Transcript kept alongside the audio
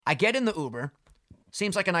I get in the Uber.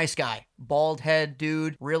 Seems like a nice guy. Bald head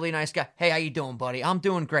dude. Really nice guy. Hey, how you doing, buddy? I'm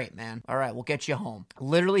doing great, man. All right, we'll get you home.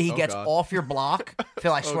 Literally, he gets off your block.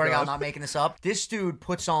 Phil, I swear to God, I'm not making this up. This dude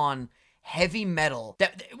puts on heavy metal.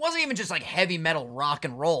 It wasn't even just like heavy metal rock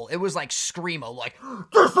and roll. It was like screamo, like,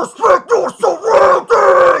 disrespect your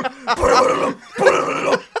surroundings!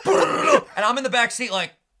 And I'm in the back seat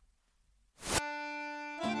like,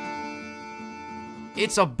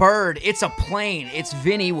 it's a bird, it's a plane, it's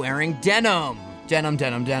Vinny wearing denim. Denim,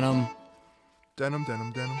 denim, denim. Denim,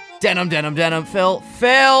 denim, denim. Denim, denim, denim. Phil.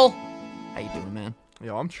 How you doing, man?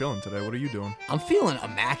 Yo, I'm chilling today. What are you doing? I'm feeling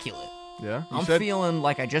immaculate. Yeah? I'm feeling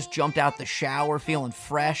like I just jumped out the shower, feeling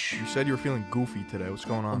fresh. You said you were feeling goofy today. What's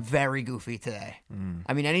going on? I'm very goofy today.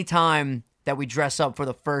 I mean, anytime that we dress up for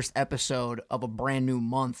the first episode of a brand new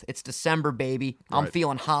month, it's December, baby. Right. I'm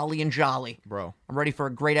feeling holly and jolly. Bro. I'm ready for a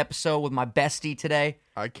great episode with my bestie today.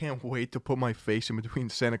 I can't wait to put my face in between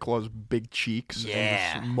Santa Claus' big cheeks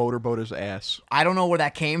and just motorboat his ass. I don't know where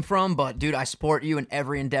that came from, but, dude, I support you in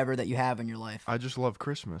every endeavor that you have in your life. I just love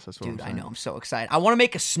Christmas. That's what I'm Dude, saying. I know. I'm so excited. I want to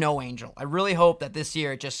make a snow angel. I really hope that this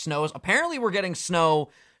year it just snows. Apparently, we're getting snow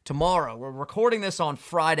tomorrow. We're recording this on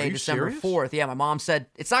Friday, December 4th. Yeah, my mom said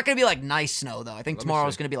it's not going to be like nice snow, though. I think tomorrow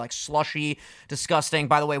is going to be like slushy, disgusting.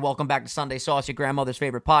 By the way, welcome back to Sunday Sauce, your grandmother's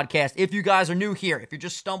favorite podcast. If you guys are new here, if you're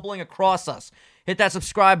just stumbling across us, hit that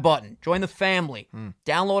subscribe button. Join the family.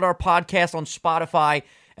 Download our podcast on Spotify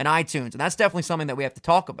and iTunes. And that's definitely something that we have to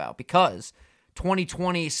talk about because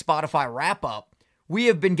 2020 Spotify wrap-up, we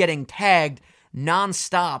have been getting tagged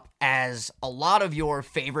nonstop as a lot of your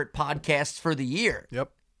favorite podcasts for the year. Yep.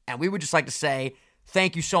 And we would just like to say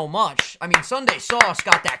thank you so much. I mean, Sunday Sauce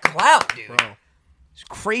got that clout, dude. Bro. It's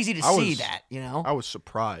crazy to see that, you know? I was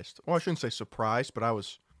surprised. Well, I shouldn't say surprised, but I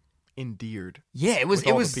was endeared. Yeah, it was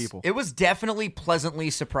people. It was definitely pleasantly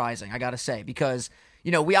surprising, I got to say, because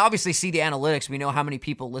you know, we obviously see the analytics. We know how many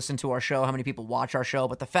people listen to our show, how many people watch our show,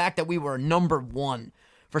 but the fact that we were number one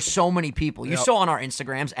for so many people. You saw on our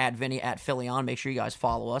Instagrams, at Vinny, at Phillion. Make sure you guys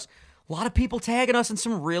follow us. A lot of people tagging us in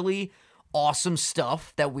some really awesome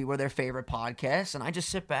stuff that we were their favorite podcast, and I just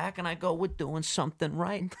sit back and I go, we're doing something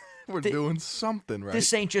right. We're doing something right.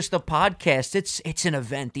 This ain't just a podcast. It's an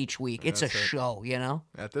event each week. It's a show, you know?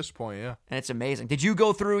 At this point, yeah. And it's amazing. Did you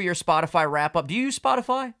go through your Spotify wrap-up? Do you use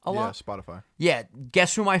Spotify a lot? Yeah, Spotify. Yeah.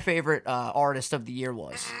 Guess who my favorite artist of the year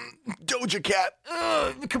was? Doja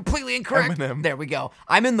Cat. Completely incorrect. Eminem. There we go.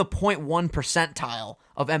 I'm in the 0.1 percentile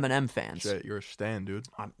of Eminem fans. Shit, you're a stan, dude.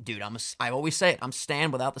 I always say it. I'm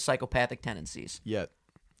Stan without the psychopathic tendencies. Yet.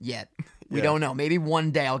 We don't know. Maybe one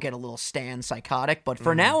day I'll get a little Stan psychotic, but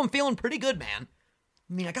for now I'm feeling pretty good, man.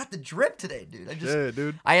 I mean, I got the drip today, dude.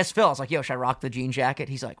 Dude. I asked Phil, I was like, yo, should I rock the jean jacket?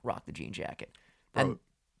 He's like, rock the jean jacket. Bro. And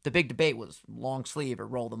the big debate was long sleeve or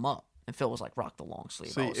roll them up. And Phil was like, rock the long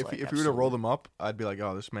sleeve. See, if you were to roll them up, I'd be like,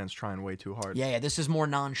 oh, this man's trying way too hard. Yeah, this is more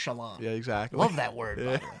nonchalant. Yeah, exactly. Love that word, by the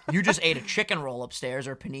way. You just ate a chicken roll upstairs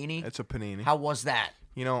or panini? It's a panini. How was that?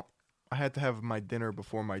 You know, I had to have my dinner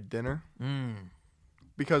before my dinner.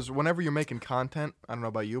 Because whenever you're making content, I don't know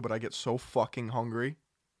about you, but I get so fucking hungry.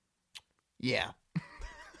 Yeah.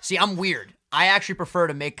 See, I'm weird. I actually prefer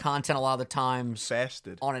to make content a lot of the times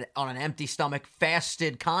Fasted. on an empty stomach,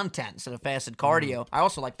 fasted content instead of fasted cardio. I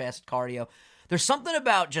also like fasted cardio. There's something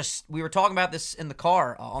about we were talking about this in the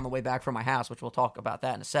car on the way back from my house, which we'll talk about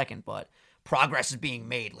that in a second, but progress is being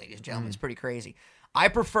made, ladies and gentlemen. It's pretty crazy. I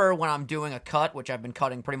prefer when I'm doing a cut, which I've been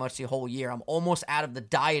cutting pretty much the whole year. I'm almost out of the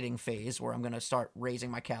dieting phase where I'm going to start raising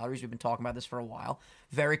my calories. We've been talking about this for a while.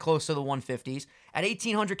 Very close to the 150s. At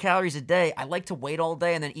 1,800 calories a day, I like to wait all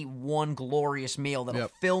day and then eat one glorious meal that'll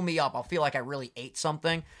fill me up. I'll feel like I really ate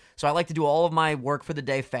something. So I like to do all of my work for the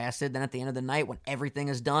day fasted. Then at the end of the night, when everything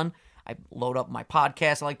is done, I load up my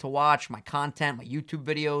podcast I like to watch, my content, my YouTube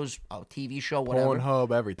videos, a TV show, whatever.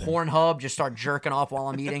 Pornhub, everything. Pornhub, just start jerking off while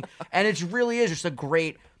I'm eating. And it really is just a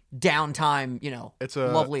great downtime, it's a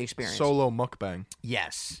lovely experience. Solo mukbang.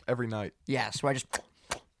 Yes. Every night. Yes, where I just...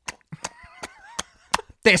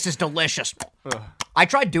 This is delicious. Ugh. I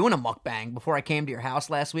tried doing a mukbang before I came to your house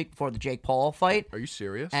last week before the Jake Paul fight. Are you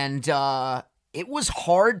serious? And it was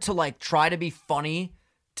hard to, try to be funny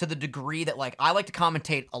to the degree that, I like to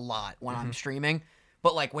commentate a lot when I'm streaming.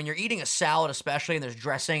 But, when you're eating a salad especially and there's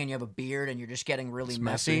dressing and you have a beard and you're just getting really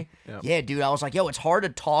messy. Yep. Yeah, dude, I was like, yo, it's hard to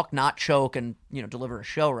talk, not choke, and, deliver a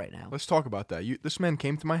show right now. Let's talk about that. This man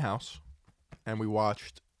came to my house and we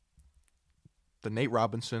watched the Nate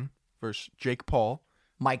Robinson versus Jake Paul.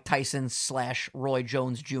 Mike Tyson / Roy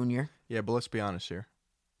Jones Jr. Yeah, but let's be honest here.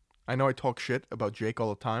 I know I talk shit about Jake all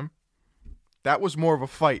the time. That was more of a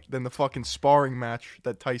fight than the fucking sparring match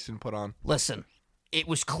that Tyson put on. Listen, it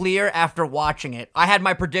was clear after watching it. I had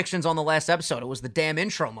my predictions on the last episode. It was the damn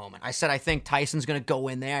intro moment. I said I think Tyson's gonna go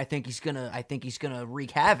in there. I think he's gonna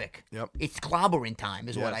wreak havoc. Yep. It's clobbering time,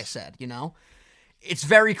 is what I Yes. said. You know, it's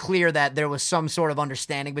very clear that there was some sort of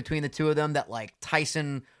understanding between the two of them that like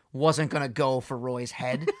Tyson wasn't gonna go for Roy's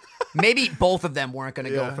head. Maybe both of them weren't gonna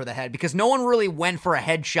go Yeah. for the head because no one really went for a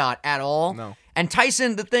headshot at all. No. And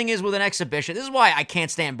Tyson, the thing is with an exhibition, this is why I can't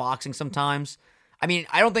stand boxing sometimes. I mean,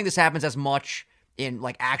 I don't think this happens as much in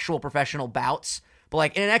like actual professional bouts, but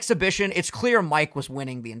like in an exhibition, it's clear Mike was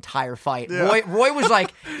winning the entire fight. Yeah. Roy was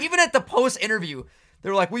like, even at the post interview, they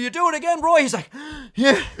were like, "Will you do it again, Roy?" He's like,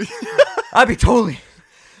 "Yeah, I'd be totally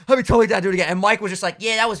down to do it again." And Mike was just like,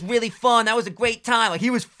 "Yeah, that was really fun. That was a great time." Like he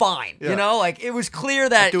was fine, you Yeah. know. Like it was clear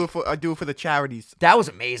that I do it for the charities. that was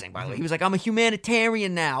amazing, by the way. He was like, "I'm a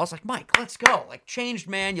humanitarian now." I was like, "Mike, let's go." Like, changed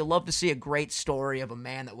man. You love to see a great story of a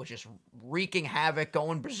man that was just wreaking havoc,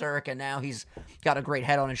 going berserk, and now he's got a great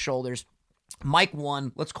head on his shoulders. Mike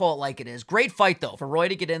won. Let's call it like it is. Great fight, though, for Roy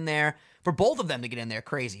to get in there, for both of them to get in there,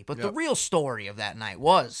 crazy. But the Yep. real story of that night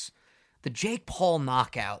was the Jake Paul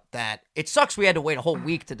knockout. That it sucks we had to wait a whole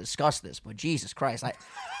week to discuss this, but Jesus Christ,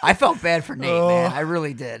 I felt bad for Nate, man. I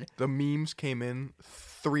really did. The memes came in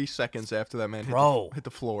 3 seconds after that man hit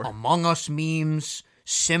the floor. Among Us memes,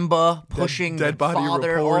 Simba pushing dead the body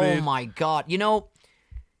father. reported. Oh my God. You know,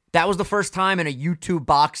 that was the first time in a YouTube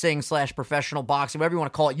boxing / professional boxing, whatever you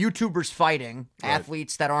want to call it, YouTubers fighting,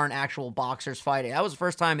 athletes that aren't actual boxers fighting. That was the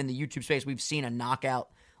first time in the YouTube space we've seen a knockout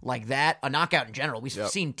like that. A knockout in general. We've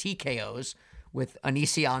seen TKOs with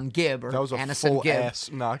Anision Gibb or That was a Anison full Gibb. ass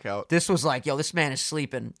knockout. This was like, yo, this man is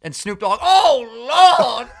sleeping. And Snoop Dogg,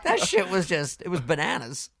 oh, Lord! That shit was just, it was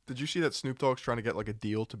bananas. Did you see that Snoop Dogg's trying to get like a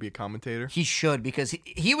deal to be a commentator? He should, because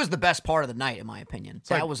he was the best part of the night, in my opinion.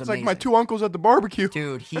 That was It's amazing. like my two uncles at the barbecue.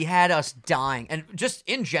 Dude, he had us dying. And just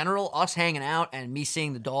in general, us hanging out and me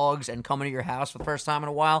seeing the dogs and coming to your house for the first time in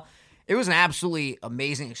a while, it was an absolutely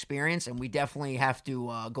amazing experience, and we definitely have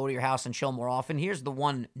to go to your house and chill more often. Here's the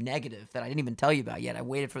one negative that I didn't even tell you about yet. I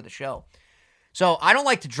waited for the show. So I don't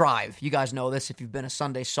like to drive. You guys know this if you've been a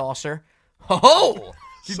Sunday saucer. Ho-ho!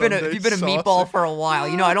 If you've been a meatball saucer. for a while,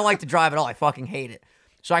 you know I don't like to drive at all. I fucking hate it.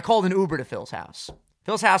 So I called an Uber to Phil's house.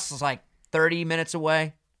 Phil's house is like 30 minutes away,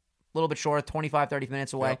 a little bit short, 25, 30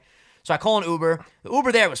 minutes away. Yep. So I call an Uber. The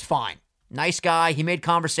Uber there was fine. Nice guy. He made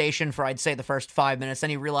conversation for, I'd say, the first 5 minutes. Then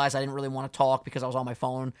he realized I didn't really want to talk because I was on my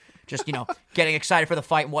phone, just, you know, getting excited for the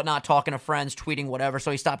fight and whatnot, talking to friends, tweeting, whatever. So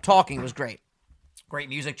he stopped talking. It was great. Great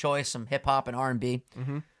music choice, some hip-hop and R&B.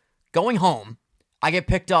 Mm-hmm. Going home, I get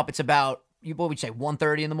picked up. It's about, what would you say,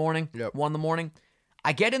 1:30 in the morning? Yep. 1 in the morning.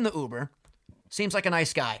 I get in the Uber. Seems like a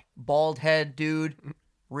nice guy. Bald head dude.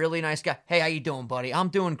 Really nice guy. Hey, how you doing, buddy? I'm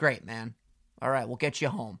doing great, man. All right, we'll get you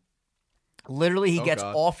home. Literally, he gets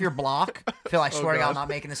God. off your block. Phil, I swear to God, I'm God. not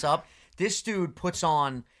making this up. This dude puts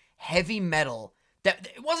on heavy metal. That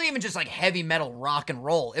it wasn't even just like heavy metal rock and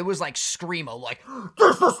roll. It was like screamo, like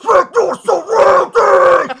disrespect your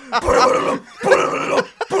surroundings.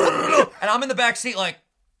 And I'm in the back seat, like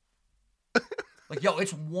yo,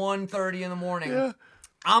 it's 1:30 in the morning. Yeah.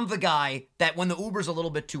 I'm the guy that when the Uber's a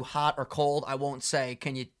little bit too hot or cold, I won't say,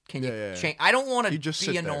 can you Yeah. change? I don't want to You just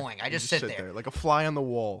be sit there. annoying. I You just sit there. like a fly on the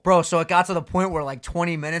wall. Bro, so it got to the point where like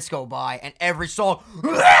 20 minutes go by and every song,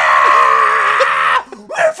 we're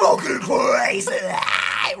fucking crazy,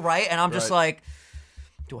 right? And I'm just Right. like,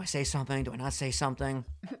 do I say something? Do I not say something?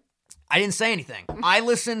 I didn't say anything. I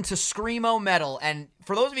listened to screamo metal, and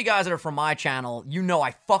for those of you guys that are from my channel, you know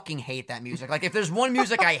I fucking hate that music. Like, if there's one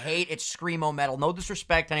music I hate, it's screamo metal. No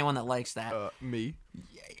disrespect to anyone that likes that. Me?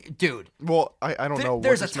 Dude, Well, I don't know. what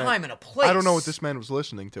there's a this man- time and a place. I don't know what this man was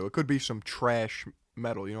listening to. It could be some trash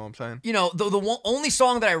metal. You know what I'm saying? You know, the only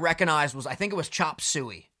song that I recognized was, I think it was Chop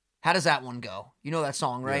Suey. How does that one go? You know that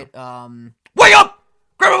song, right? Wake up!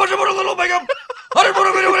 Grab a bunch of a little wake up!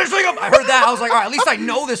 I heard that. I was like, all right, at least I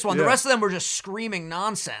know this one. The Yeah. rest of them were just screaming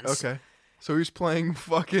nonsense. Okay. So he's playing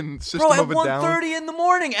fucking System Bro, at of a Down. 1:30 in the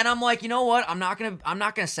morning, and I'm like, you know what? I'm not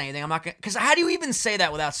gonna say anything. I'm not gonna, because how do you even say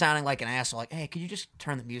that without sounding like an asshole? Like, hey, could you just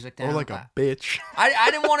turn the music down? Or like a bitch.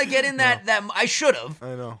 I didn't want to get in that I should have.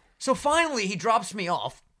 I know. So finally, he drops me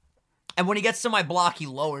off, and when he gets to my block, he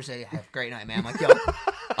lowers it. Have a great night, man.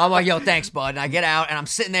 I'm like, yo, thanks, bud. And I get out, and I'm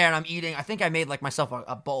sitting there, and I'm eating. I think I made like myself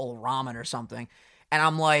a bowl of ramen or something, and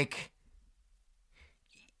I'm like,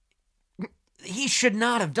 he should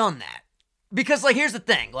not have done that. Because, like, here's the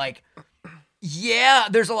thing. Like, yeah,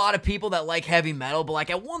 there's a lot of people that like heavy metal, but, like,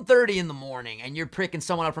 at 1:30 in the morning, and you're picking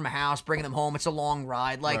someone up from a house, bringing them home, it's a long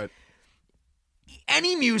ride. Like, Right.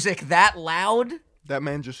 any music that loud That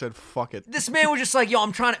man just said, fuck it. This man was just like, yo,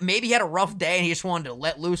 I'm trying to, maybe he had a rough day and he just wanted to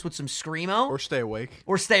let loose with some screamo. Or stay awake.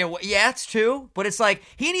 Or stay away. Yeah, it's true. But it's like,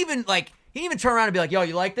 he didn't even turn around and be like, yo,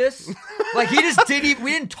 you like this? Like, he just didn't even,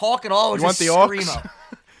 we didn't talk at all. It was You just want the aux? screamo.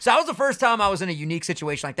 So that was the first time I was in a unique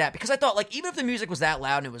situation like that, because I thought, like, even if the music was that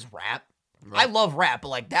loud and it was rap, I love rap, but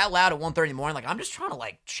like that loud at 1:30 in the morning, like I'm just trying to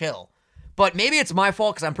like chill. But maybe it's my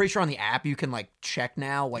fault because I'm pretty sure on the app you can like check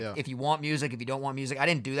now, like if you want music, if you don't want music. I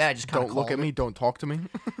didn't do that. I just kind of Don't look at me. Don't talk to me.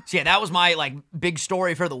 So yeah, that was my like big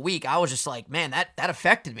story for the week. I was just like, man, that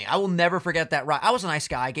affected me. I will never forget that ride. I was a nice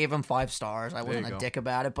guy. I gave him 5 stars. I wasn't a dick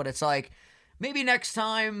about it, but it's like maybe next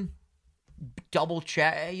time double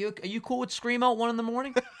check. Are you cool with screamo at 1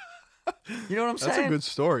 a.m? You know what I'm saying? That's a good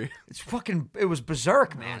story. It was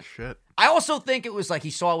berserk, man. Oh, shit. I also think it was like he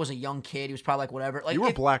saw I was a young kid. He was probably like, whatever. Like You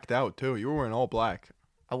were blacked out, too. You were wearing all black.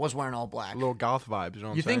 I was wearing all black. Little goth vibes, you know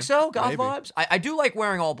what I'm saying? You think so? Goth Maybe. vibes? I do like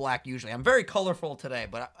wearing all black usually. I'm very colorful today,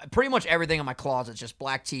 but pretty much everything in my closet is just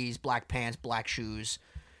black tees, black pants, black shoes.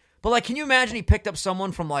 But like, can you imagine he picked up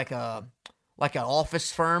someone from like an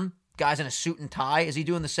office firm, guys in a suit and tie? Is he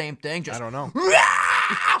doing the same thing? Just I don't know.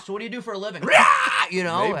 So what do you do for a living? You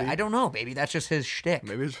know, Maybe. I don't know. Maybe that's just his shtick.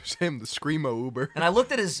 Maybe it's just him, the Screamo Uber. And I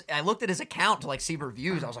looked at his account to like see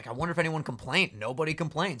reviews. I was like, I wonder if anyone complained. Nobody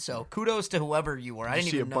complained. So kudos to whoever you were. I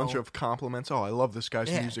didn't see even a know. bunch of compliments. Oh, I love this guy's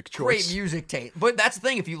music choice. Great music taste. But that's the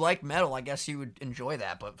thing. If you like metal, I guess you would enjoy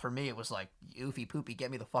that. But for me, it was like, oofy poopy,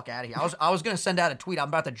 get me the fuck out of here. I was gonna send out a tweet. I'm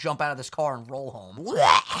about to jump out of this car and roll home.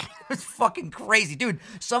 It's fucking crazy, dude.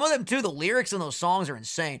 Some of them too. The lyrics in those songs are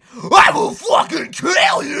insane. I will fucking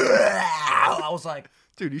kill you. I was like,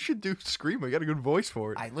 dude, you should do Screamo. You got a good voice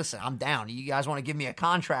for it. Listen, I'm down. You guys want to give me a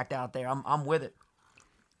contract out there? I'm with it.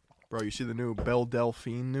 Bro, you see the new Belle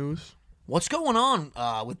Delphine news? What's going on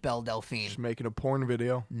with Belle Delphine? She's making a porn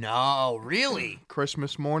video. No, really?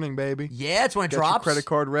 Christmas morning, baby. Yeah, it's when it Get drops. your credit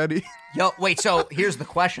card ready. Yo, wait, so here's the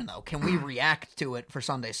question, though. Can we react to it for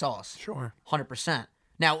Sunday Sauce? Sure. 100%.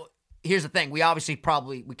 Now, here's the thing. We obviously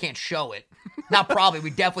we can't show it. Not probably. We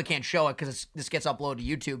definitely can't show it because this gets uploaded to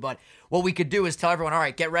YouTube. But what we could do is tell everyone, all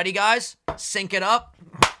right, get ready, guys. Sync it up.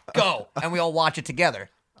 Go. And we all watch it together.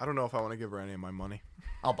 I don't know if I want to give her any of my money.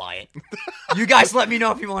 I'll buy it. You guys let me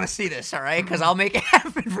know if you want to see this, all right? Because I'll make it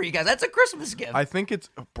happen for you guys. That's a Christmas gift. I think it's...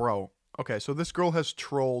 Bro. Okay, so this girl has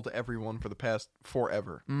trolled everyone for the past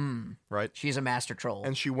forever. Right? She's a master troll.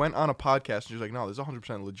 And she went on a podcast and she's like, no, this is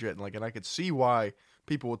 100% legit. And I could see why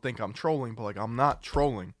people would think I'm trolling, but I'm not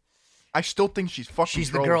trolling. I still think she's fucking She's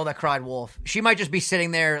trolling. the girl that cried wolf. She might just be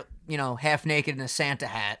sitting there, half naked in a Santa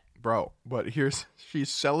hat. Bro, but she's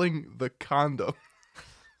selling the condom.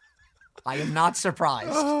 I am not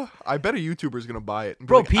surprised. I bet a YouTuber's going to buy it. And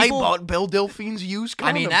be Bro, like, people... I bought Belle Delphine's used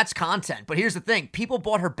condom. I mean, that's content. But here's the thing. People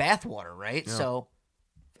bought her bathwater, right? Yeah. So,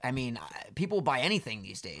 I mean, people buy anything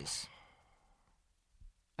these days.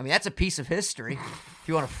 I mean, that's a piece of history. If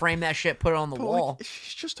you want to frame that shit, put it on the wall.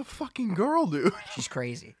 She's just a fucking girl, dude. She's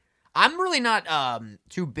crazy. I'm really not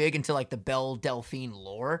too big into like the Belle Delphine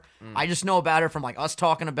lore. I just know about her from like us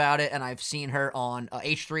talking about it, and I've seen her on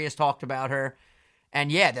H3 has talked about her, and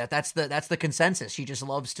yeah, that's the consensus. She just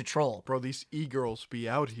loves to troll. Bro, these e-girls be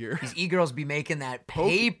out here. These e-girls be making that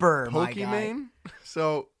paper, my guy. Pokimane?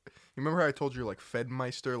 So, you remember how I told you like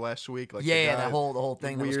Fedmeister last week? Like yeah, the whole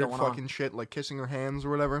thing that was weird going on. fucking shit, like kissing her hands or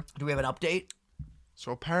whatever. Do we have an update?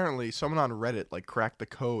 So apparently, someone on Reddit like cracked the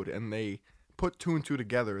code, and they put 2 and 2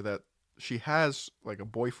 together that she has like a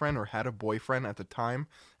boyfriend or had a boyfriend at the time,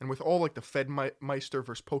 and with all like the Fedmeister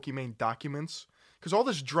versus Pokimane documents, because all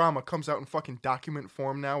this drama comes out in fucking document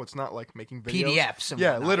form now. It's not like making videos. PDFs. And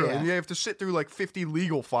yeah, whatnot, literally. Yeah. You have to sit through like 50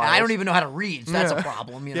 legal files. And I don't even know how to read, so that's a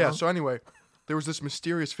problem. You know? Yeah. So anyway, there was this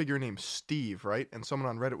mysterious figure named Steve, right? And someone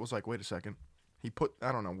on Reddit was like, "Wait a second." He put,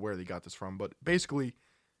 I don't know where they got this from, but basically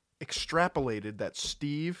extrapolated that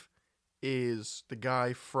Steve is the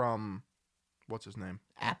guy from, what's his name?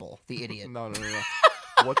 Apple, the idiot. No.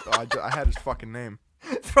 What? I had his fucking name.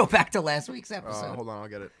 Throw back to last week's episode. Hold on, I'll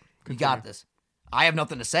get it. You got this. I have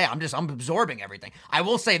nothing to say. I'm absorbing everything. I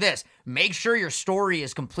will say this. Make sure your story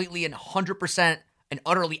is completely and 100% and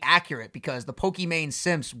utterly accurate, because the Pokimane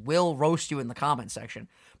Simps will roast you in the comment section.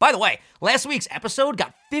 By the way, last week's episode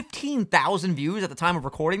got 15,000 views at the time of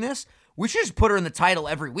recording this. We should just put her in the title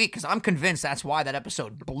every week, because I'm convinced that's why that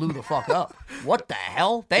episode blew the fuck up. What the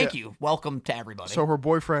hell? Thank you. Welcome to everybody. So her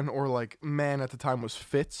boyfriend, or like man at the time, was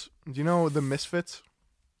Fitz. Do you know the Misfits?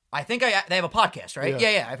 I think they have a podcast, right?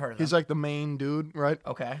 Yeah, I've heard of them. He's like the main dude, right?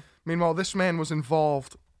 Okay. Meanwhile, this man was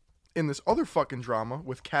involved in this other fucking drama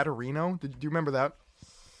with Caterino. Do you remember that?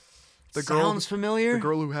 Sounds familiar. The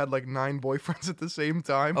girl who had like 9 boyfriends at the same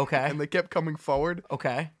time. Okay. And they kept coming forward.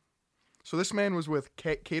 Okay. So this man was with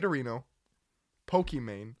Caterino,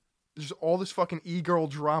 Pokimane, just all this fucking e-girl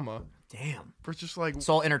drama. Damn. For just like It's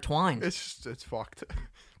all intertwined. it's fucked.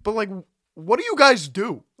 But like, what do you guys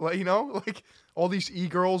do? Like, you know, like all these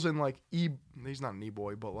e-girls and like he's not an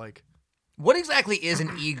e-boy, but like, What exactly is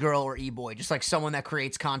an e-girl or e-boy? Just like someone that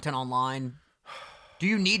creates content online? Do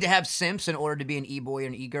you need to have simps in order to be an e-boy or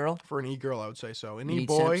an e-girl? for an e-girl, I would say so. An You need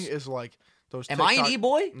e-boy simps? is like those. Am I an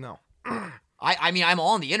e-boy? No. I mean, I'm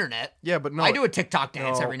on the internet. Yeah, but no. I do a TikTok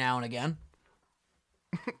dance no. every now and again.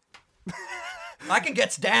 I can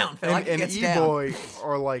get down, Phil. I can An get down. e-boy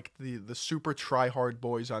are like the super try-hard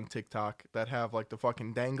boys on TikTok that have like the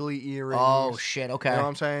fucking dangly earrings. Oh, shit. Okay. You know what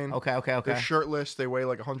I'm saying? Okay. They're shirtless. They weigh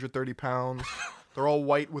like 130 pounds. They're all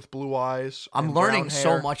white with blue eyes. I'm and learning brown so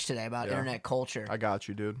hair. much today about internet culture. I got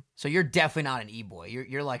you, dude. So you're definitely not an e-boy.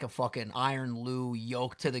 You're like a fucking Iron Lou,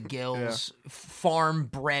 yoked to the gills,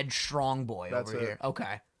 farm-bred strong boy That's over it. here.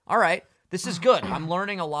 Okay. All right. This is good. I'm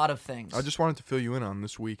learning a lot of things. I just wanted to fill you in on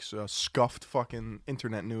this week's scuffed fucking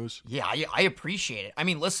internet news. Yeah, I appreciate it. I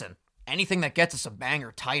mean, listen, anything that gets us a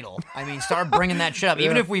banger title, I mean, start bringing that shit up.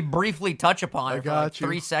 Even if we briefly touch upon it for like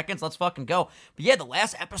 3 seconds, let's fucking go. But yeah, the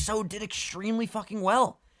last episode did extremely fucking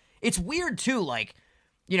well. It's weird, too, like,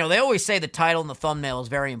 you know, they always say the title and the thumbnail is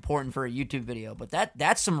very important for a YouTube video, but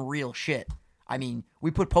that's some real shit. I mean, we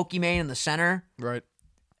put Pokimane in the center. Right.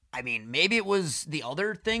 I mean, maybe it was the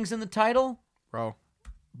other things in the title, Bro.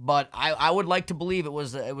 but I would like to believe it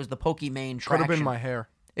was the Pokimane traction. Could have been my hair.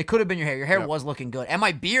 It could have been your hair. Your hair was looking good. And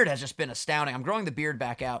my beard has just been astounding. I'm growing the beard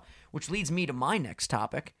back out, which leads me to my next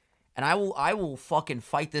topic. And I will fucking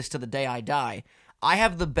fight this to the day I die. I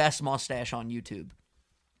have the best mustache on YouTube.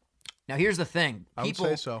 Now, here's the thing. I would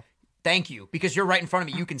say so. Thank you, because you're right in front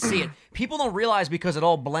of me. You can see it. People don't realize because it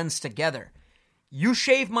all blends together. You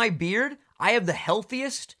shave my beard, I have the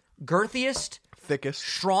healthiest, girthiest, Thickest.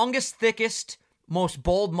 strongest, thickest, most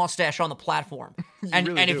bold mustache on the platform. And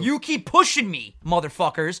really if do. you keep pushing me,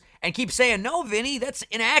 motherfuckers, and keep saying, no, Vinny, that's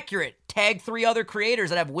inaccurate, tag 3 other creators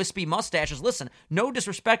that have wispy mustaches. Listen, no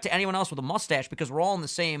disrespect to anyone else with a mustache because we're all in the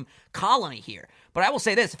same colony here. But I will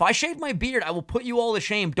say this, if I shave my beard, I will put you all to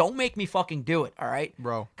shame. Don't make me fucking do it, all right?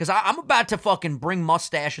 Bro. Because I'm about to fucking bring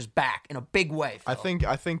mustaches back in a big way, Phil.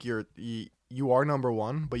 I think you are number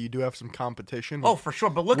one, but you do have some competition. Oh, for sure.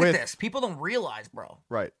 But look at with- this. People don't realize, bro.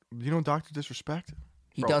 Right. You know Dr. Disrespect?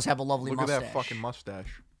 He Bro, does have a lovely look mustache. at that fucking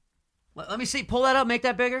mustache. Let me see. Pull that up. Make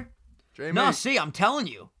that bigger. Jamie, No, see, I'm telling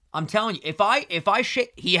you. If I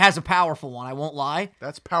shit, he has a powerful one. I won't lie.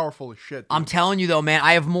 that's powerful as shit. Dude. I'm telling you though, man.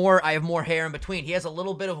 I have more hair in between. He has a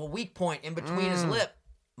little bit of a weak point in between his lip.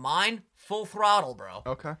 Mine, full throttle, bro.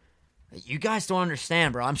 Okay. You guys don't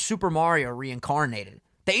understand, bro. I'm Super Mario reincarnated.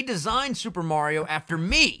 They designed Super Mario after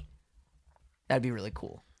me. That'd be really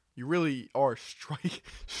cool. You really are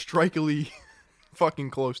strikingly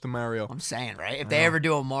fucking close to Mario. I'm saying, right? If they ever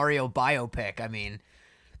do a Mario biopic, I mean,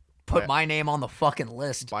 put my name on the fucking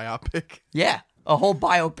list. Biopic. Yeah, a whole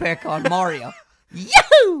biopic on Mario.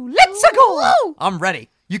 Yahoo! Let's go! I'm ready.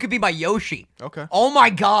 You could be my Yoshi. Okay. Oh my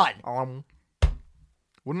god.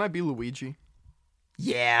 Wouldn't I be Luigi?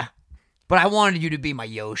 Yeah. But I wanted you to be my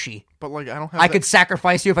Yoshi. But like I don't have. I could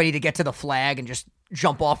sacrifice you if I need to get to the flag and just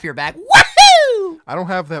jump off your back. Woohoo! I don't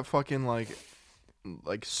have that fucking like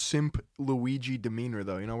simp Luigi demeanor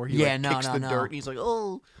though. You know where he kicks the dirt and he's like,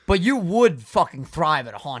 oh. But you would fucking thrive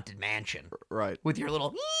at a haunted mansion. Right. With your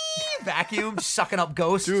little vacuum sucking up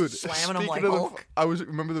ghosts, Dude, slamming them like speaking of Hulk. I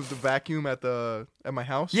remember the vacuum at my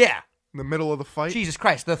house. Yeah. In the middle of the fight. Jesus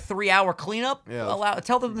Christ, the 3-hour cleanup? Yeah.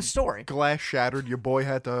 Tell them the story. Glass shattered. Your boy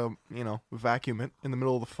had to, vacuum it in the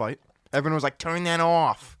middle of the fight. Everyone was like, turn that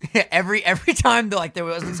off. every time there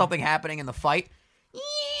wasn't something happening in the fight.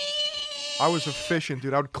 I was efficient,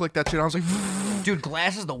 dude. I would click that shit. I was like, dude,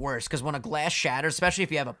 glass is the worst because when a glass shatters, especially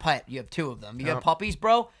if you have a pet, you have 2 of them. You have puppies,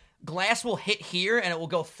 bro. Glass will hit here and it will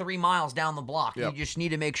go 3 miles down the block. Yep. You just need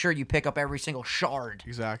to make sure you pick up every single shard.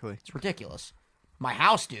 Exactly. It's ridiculous. My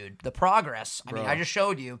house, dude. The progress. I mean, I just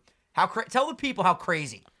showed you how. Tell the people how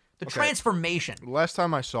crazy the transformation. Last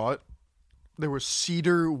time I saw it, there were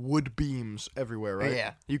cedar wood beams everywhere, right?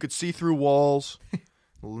 Yeah. You could see through walls.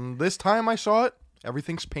 This time I saw it,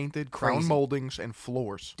 everything's painted, crown Crazy. moldings, and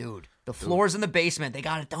floors. Dude, the floors in the basement, they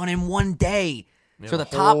got it done in one day. Yeah, so the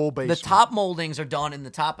the whole top basement. moldings are done in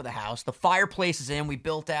the top of the house. The fireplace is in. We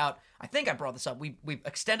built out. I think I brought this up. We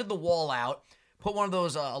extended the wall out. Put one of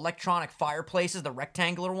those electronic fireplaces, the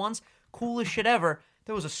rectangular ones. Coolest shit ever.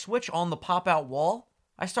 There was a switch on the pop-out wall.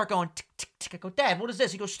 I start going tick, tick, tick. I go, Dad, what is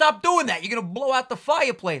this? He goes, stop doing that. You're going to blow out the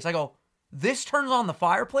fireplace. I go, this turns on the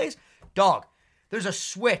fireplace? Dog, there's a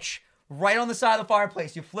switch right on the side of the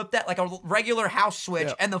fireplace. You flip that like a regular house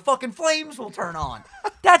switch, and the fucking flames will turn on.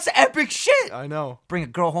 That's epic shit. I know. Bring a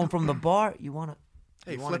girl home from the bar. You want to...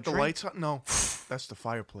 Hey, flip the lights on? No, that's the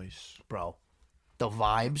fireplace. Bro, the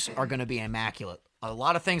vibes are going to be immaculate. A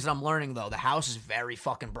lot of things that I'm learning, though. The house is very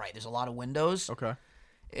fucking bright. There's a lot of windows. Okay.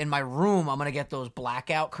 In my room, I'm going to get those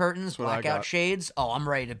blackout curtains, blackout got. shades. Oh, I'm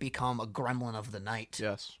ready to become a gremlin of the night.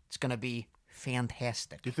 Yes. It's going to be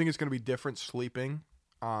fantastic. Do you think it's going to be different sleeping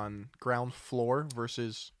on ground floor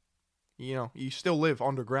versus, you still live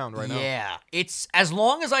underground right now? Yeah. It's as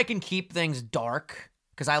long as I can keep things dark,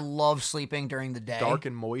 because I love sleeping during the day. Dark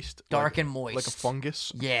and moist. Dark and moist. Like a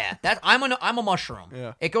fungus. Yeah. I'm a mushroom.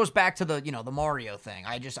 Yeah. It goes back to the Mario thing.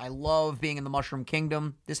 I love being in the Mushroom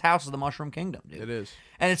Kingdom. This house is the Mushroom Kingdom, dude. It is.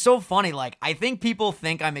 And it's so funny. Like, I think people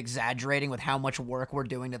think I'm exaggerating with how much work we're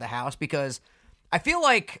doing to the house, because I feel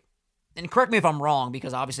like, and correct me if I'm wrong,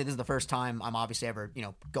 because obviously this is the first time I'm obviously ever,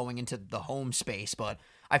 going into the home space, but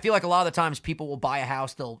I feel like a lot of the times people will buy a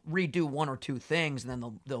house, they'll redo one or two things, and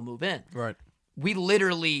then they'll move in. Right. We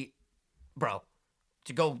literally, bro,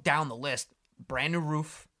 to go down the list, brand new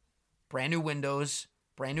roof, brand new windows,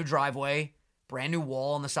 brand new driveway, brand new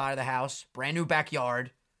wall on the side of the house, brand new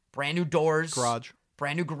backyard, brand new doors. Garage.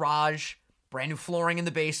 Brand new garage, brand new flooring in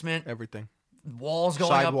the basement, Everything. walls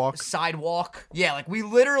going up, sidewalk. Yeah, like we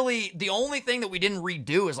literally, the only thing that we didn't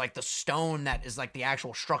redo is like the stone that is like the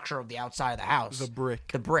actual structure of the outside of the house. The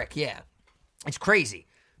brick. The brick, yeah. It's crazy.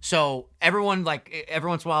 So every once in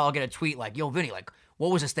a while I'll get a tweet like, yo, Vinny, like, what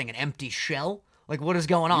was this thing, an empty shell? Like, what is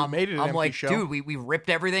going on? You made it an I'm empty like, shell? dude, we ripped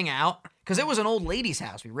everything out. Because it was an old lady's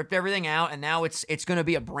house. We ripped everything out, and now it's going to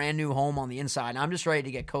be a brand new home on the inside. And I'm just ready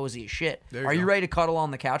to get cozy as shit. Are you ready to cuddle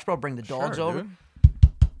on the couch, bro? Bring the dogs over? Dude.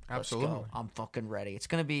 Absolutely. Absolutely. I'm fucking ready. It's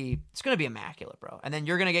gonna be immaculate, bro. And then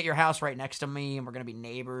you're gonna get your house right next to me, and we're gonna be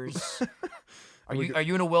neighbors. Are you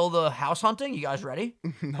and Will the house hunting? You guys ready?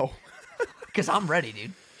 No. Because I'm ready,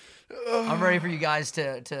 dude. I'm ready for you guys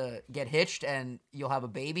to get hitched, and you'll have a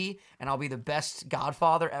baby, and I'll be the best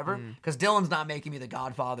godfather ever. Because Dylan's not making me the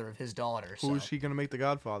godfather of his daughter. So. Who's he gonna make the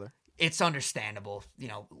godfather? It's understandable.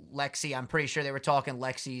 Lexi, I'm pretty sure they were talking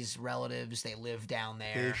Lexi's relatives. They live down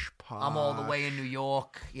there. Bish posh. I'm all the way in New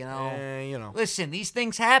York, Listen, these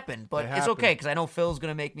things happen, but it's okay because I know Phil's going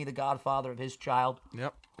to make me the godfather of his child.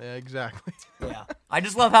 Yep, exactly. Yeah. I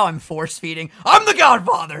just love how I'm force feeding. I'm the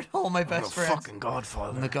godfather. All my best friends. Fucking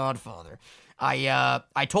godfather. I'm the godfather.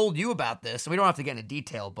 I told you about this, and we don't have to get into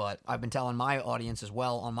detail, but I've been telling my audience as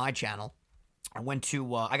well on my channel. I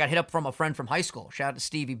got hit up from a friend from high school. Shout out to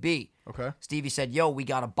Stevie B. Okay. Stevie said, yo, we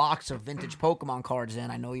got a box of vintage Pokemon cards in.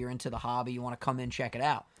 I know you're into the hobby. You want to come in, check it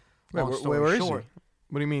out. Wait, where is he? What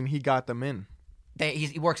do you mean he got them in?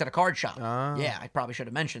 He works at a card shop. Ah. Yeah, I probably should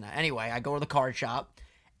have mentioned that. Anyway, I go to the card shop,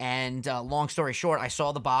 and long story short, I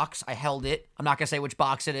saw the box. I held it. I'm not going to say which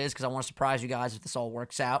box it is because I want to surprise you guys if this all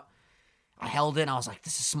works out. I held it, and I was like,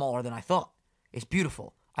 this is smaller than I thought. It's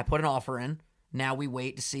beautiful. I put an offer in. Now we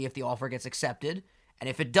wait to see if the offer gets accepted. And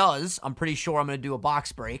if it does, I'm pretty sure I'm going to do a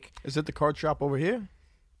box break. Is it the card shop over here?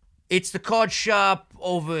 It's the card shop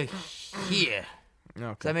over here. Okay.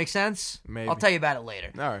 Does that make sense? Maybe. I'll tell you about it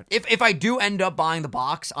later. All right. If I do end up buying the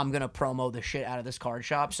box, I'm going to promo the shit out of this card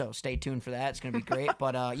shop, so stay tuned for that. It's going to be great.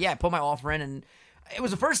 But, yeah, I put my offer in, and it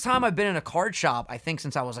was the first time I've been in a card shop, I think,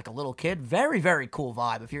 since I was like a little kid. Very, very cool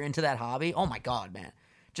vibe. If you're into that hobby, oh, my God, man.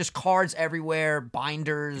 Just cards everywhere,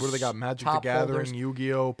 binders. What do they got? Magic the Gathering,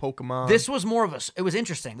 Yu-Gi-Oh, Pokemon. This was more of it was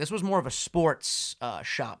interesting. This was more of a sports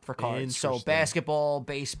shop for cards. So basketball,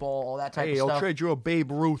 baseball, all that type of stuff. Hey, I'll trade you a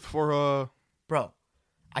Babe Ruth for a... Bro,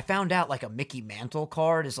 I found out like a Mickey Mantle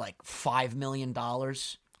card is like $5 million.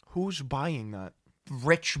 Who's buying that?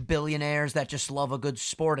 Rich billionaires that just love a good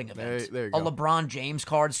sporting event. There you a go. LeBron James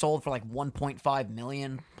card sold for like $1.5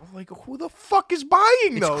 million. Like, who the fuck is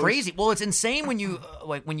buying those? It's crazy. Well, it's insane when you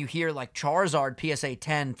when you hear like Charizard PSA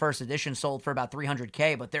 10 first edition sold for about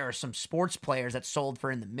 $300K, but there are some sports players that sold for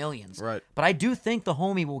in the millions. Right. But I do think the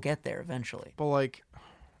homie will get there eventually. But like,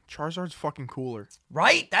 Charizard's fucking cooler.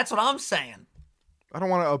 Right? That's what I'm saying. I don't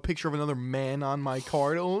want a picture of another man on my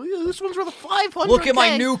card. Oh, yeah, this one's worth $500K. Look at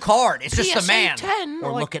my new card. It's just a man. 10.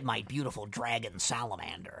 Or look at my beautiful dragon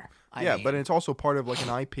salamander. I mean, but it's also part of like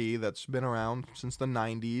an IP that's been around since the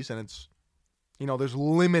 90s, and it's, there's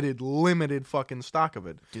limited fucking stock of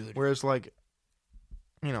it. Dude. Whereas like,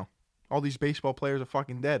 all these baseball players are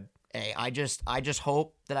fucking dead. Hey, I just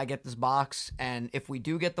hope that I get this box, and if we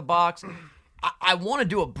do get the box, I want to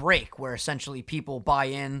do a break where essentially people buy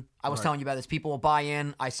in. I was telling you about this. People will buy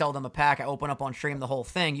in. I sell them a pack. I open up on stream the whole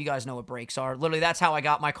thing. You guys know what breaks are. Literally, that's how I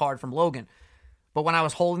got my card from Logan. But when I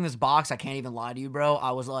was holding this box, I can't even lie to you, bro.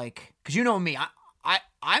 I was like, because you know me,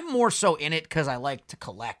 I'm more so in it because I like to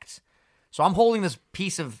collect. So I'm holding this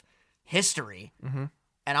piece of history, and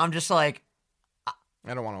I'm just like,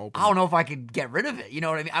 I don't want to open I don't know if I could get rid of it. You know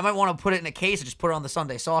what I mean? I might want to put it in a case and just put it on the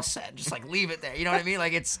Sunday sauce set, just like leave it there. You know what I mean?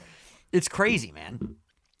 Like it's crazy, man.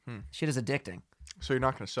 Shit is addicting. So you're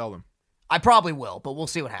not going to sell them I probably will, but we'll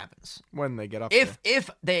see what happens. when they get up If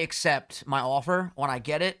they accept my offer when I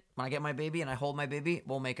get my baby and I hold my baby,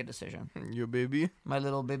 we'll make a decision. there. Your baby? My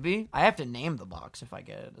little baby. I have to name the box if I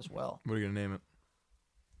get it as well. What are you going to name it?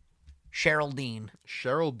 Cheryl Dean.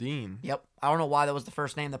 Cheryl Dean. Yep. I don't know why that was the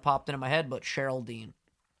first name that popped into my head, but Cheryl Dean.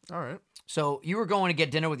 All right. So you were going to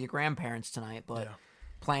get dinner with your grandparents tonight, but Yeah.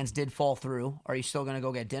 plans did fall through. Are you still going to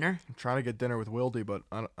go get dinner? I'm trying to get dinner with Wildy, but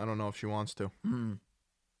I don't know if she wants to.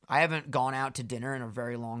 I haven't gone out to dinner in a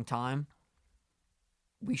very long time.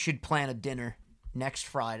 We should plan a dinner next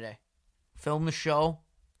Friday. Film the show,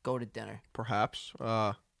 go to dinner. Perhaps.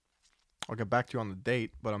 I'll get back to you on the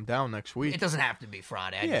date, but I'm down next week. It doesn't have to be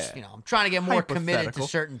Friday. I Yeah. just, I'm trying to get more committed to Hypothetical.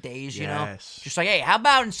 certain days, you know? Yes. Just like, hey, how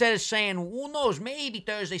about instead of saying, who knows, maybe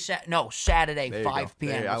Thursday, Saturday, There you 5 go.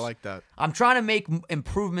 p.m. Hey, I like that. I'm trying to make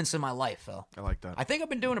improvements in my life, Phil. I like that. I think I've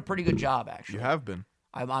been doing a pretty good job, actually. You have been.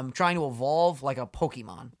 I'm trying to evolve like a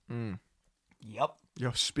Pokemon. Yep.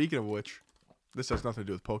 Yo, speaking of which, this has nothing to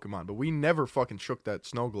do with Pokemon, but we never fucking shook that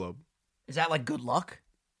snow globe. Is that like good luck?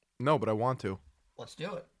 No, but I want to. Let's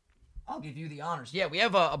do it. I'll give you the honors. Yeah, we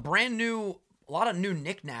have a brand new, a lot of new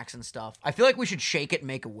knickknacks and stuff. I feel like we should shake it,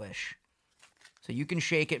 make a wish. So you can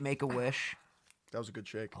shake it, make a wish. That was a good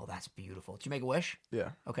shake. Oh, that's beautiful. Did you make a wish? Yeah.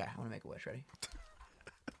 Okay, I want to make a wish. Ready?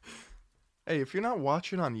 Hey, if you're not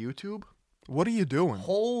watching on YouTube, what are you doing?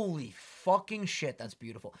 Holy fucking shit, that's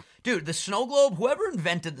beautiful. Dude, the snow globe, whoever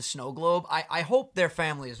invented the snow globe, I hope their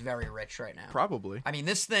family is very rich right now. Probably. I mean,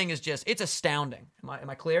 this thing is just, it's astounding. Am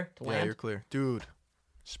I clear to land? Yeah, you're clear. Dude,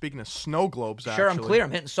 speaking of snow globes, Sure, I'm actually, clear.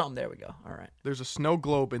 I'm hitting something. There we go. All right. there's a snow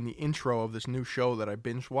globe in the intro of this new show that I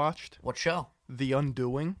binge watched, What show? The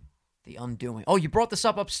Undoing. The Undoing. Oh, you brought this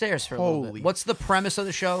up upstairs for a little Holy bit. What's the premise of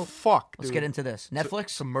the show? Fuck, Let's dude. get into this. Netflix?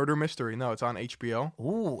 It's a murder mystery. No, it's on HBO.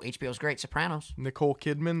 Ooh, HBO's great. Sopranos. Nicole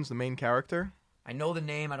Kidman's the main character. I know the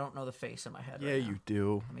name. I don't know the face in my head. Yeah, right now. you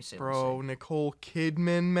do. Let me see. Bro, Nicole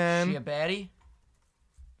Kidman, man. Is she a baddie?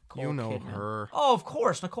 Nicole You know Kidman. her. Oh, of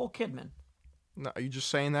course, Nicole Kidman. No, are you just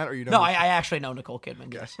saying that, or you know? No, I actually know Nicole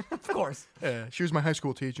Kidman. Yes, of course. Yeah, she was my high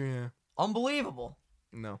school teacher. Yeah. Unbelievable.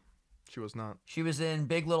 No, she was not. She was in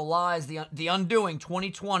Big Little Lies, The Undoing,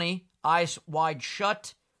 2020, Eyes Wide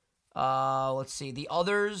Shut. Let's see. The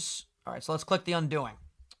others. All right, so let's click The Undoing.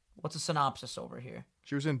 What's the synopsis over here?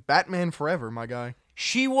 She was in Batman Forever, my guy.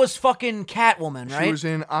 She was fucking Catwoman, right? She was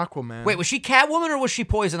in Aquaman. Wait, was she Catwoman or was she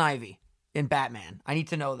Poison Ivy in Batman? I need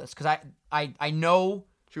to know this because I know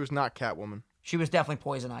She was not Catwoman. she was definitely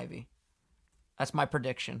Poison Ivy. That's my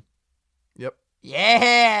prediction. Yep.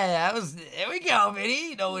 Yeah, there we go, Vinny.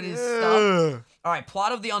 You know it is stuff. All right,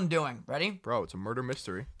 plot of The Undoing. Ready? Bro, it's a murder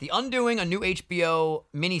mystery. The Undoing, a new HBO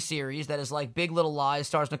miniseries that is like Big Little Lies,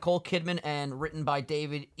 stars Nicole Kidman and written by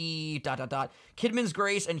David E. ... Kidman's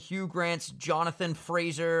Grace and Hugh Grant's Jonathan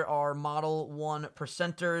Fraser are Model 1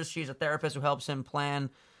 percenters. She's a therapist who helps him plan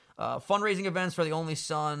fundraising events for the only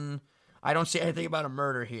son. I don't see anything about a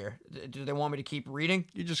murder here. Do they want me to keep reading?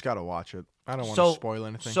 You just gotta watch it. I don't want to spoil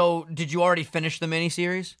anything. So, did you already finish the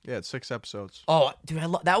miniseries? Yeah, it's 6 episodes. Oh, dude,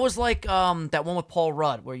 that was like that one with Paul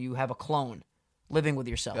Rudd where you have a clone living with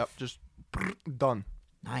yourself. Yep, just done.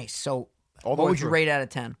 Nice. So, All the what way would you through. rate out of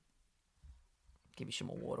 10? Give me some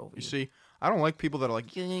more water over You here. see, I don't like people that are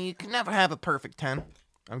like, you can never have a perfect 10.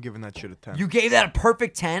 I'm giving that shit a 10. You gave that a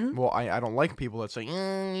perfect 10? Well, I don't like people that say,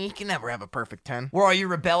 you can never have a perfect 10. Or are you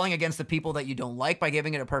rebelling against the people that you don't like by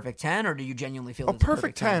giving it a perfect 10, or do you genuinely feel A it's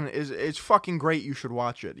perfect 10 is fucking great. You should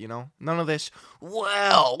watch it, you know? None of this,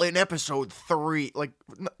 well, in episode 3. Like,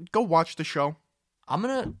 go watch the show.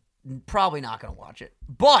 I'm probably not going to watch it.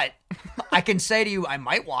 But I can say to you, I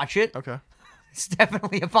might watch it. Okay. It's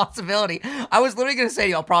definitely a possibility. I was literally going to say to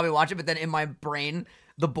you, I'll probably watch it, but then in my brain,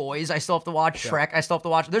 The Boys, I still have to watch. Shrek, I still have to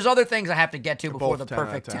watch. There's other things I have to get to before both the 10 out of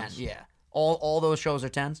perfect 10. 10s. Yeah. All those shows are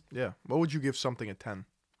 10s? Yeah. What would you give something a 10?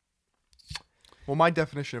 Well, my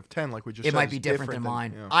definition of 10, like we just It said, might is be different than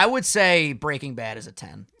mine. yeah. I would say Breaking Bad is a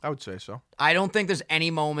 10. I would say so. I don't think there's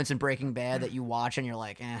any moments in Breaking Bad that you watch and you're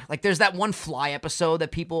like, eh. Like, there's that one fly episode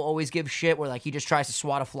that people always give shit where, like, he just tries to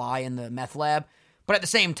swat a fly in the meth lab. But at the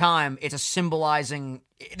same time, it's a symbolizing...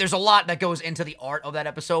 There's a lot that goes into the art of that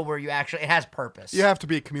episode where you actually... It has purpose. You have to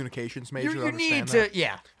be a communications major to You understand need that. to...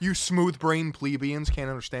 Yeah. You smooth-brained plebeians can't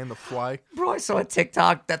understand the fly. Bro, I saw a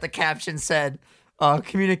TikTok that the caption said,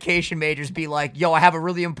 communication majors be like, yo, I have a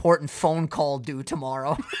really important phone call due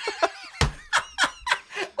tomorrow.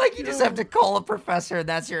 Like you just have to call a professor and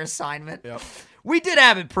that's your assignment. Yep. We did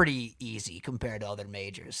have it pretty easy compared to other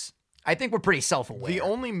majors. I think we're pretty self-aware. The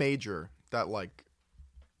only major that like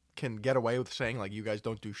can get away with saying like you guys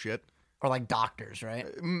don't do shit, or like doctors, right?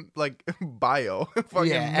 like bio,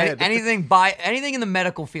 fucking Yeah, med. anything in the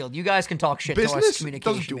medical field. You guys can talk shit to us Business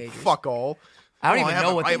communication doesn't do majors. fuck all. I don't even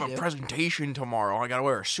know what I they have do. a presentation tomorrow. I gotta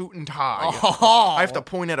wear a suit and tie. Oh. I have to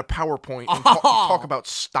point at a PowerPoint and talk about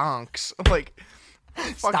stonks. Like,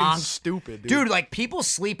 fucking Stonks. stupid, Dude, like people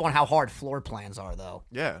sleep on how hard floor plans are, though.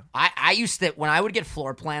 Yeah, I used to, when I would get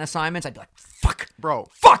floor plan assignments, I'd be like, fuck, bro.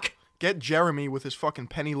 fuck. Get Jeremy with his fucking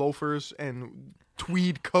penny loafers and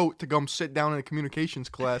tweed coat to come sit down in a communications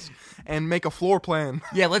class and make a floor plan.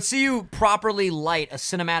 Yeah, let's see you properly light a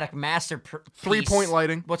cinematic masterpiece. 3-point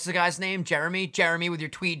lighting. What's the guy's name? Jeremy? Jeremy with your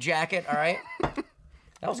tweed jacket, all right?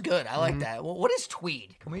 That was good. I like that. Well, what is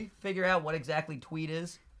tweed? Can we figure out what exactly tweed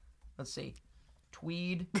is? Let's see.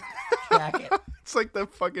 Tweed jacket. It's like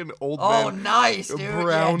that fucking old Oh, man. nice, dude.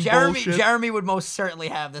 Brown yeah, bullshit. Jeremy would most certainly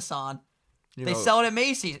have this on. They sell it at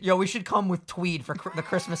Macy's. Yo, we should come with tweed for the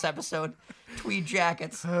Christmas episode. Tweed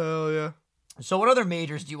jackets. Hell yeah. So what other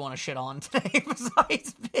majors do you want to shit on today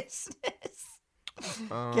besides business?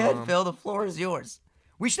 Go ahead, Phil. The floor is yours.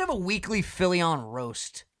 We should have a weekly Philly-on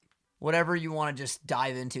roast. Whatever you want to just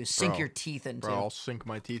dive into. Sink Bro. your teeth into. Bro, I'll sink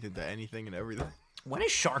my teeth into anything and everything. When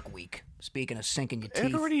is Shark Week? Speaking of sinking your It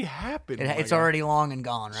teeth. already happened. my It's guy. already long and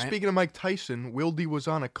gone, right? Speaking of Mike Tyson, Wildy was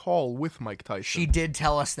on a call with Mike Tyson. She did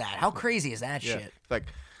tell us that. How crazy is that yeah. shit? Like,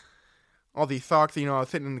 all the thought, I was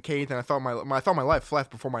sitting in the cage and I thought my life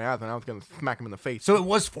flashed before my eyes and I was gonna smack him in the face. So it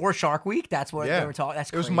was for Shark Week? That's what yeah, they were talking.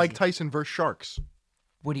 That's it was crazy. Mike Tyson versus sharks.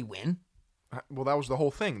 Would he win? Well, that was the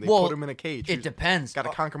whole thing. They Well, put him in a cage. It depends. Got to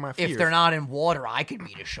conquer my fears. If they're not in water, I could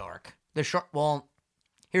beat a shark. The shark. Well,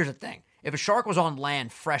 here's the thing: if a shark was on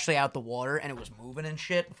land, freshly out the water, and it was moving and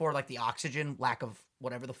shit before, like the oxygen, lack of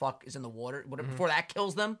whatever the fuck is in the water, before that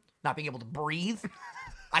kills them, not being able to breathe,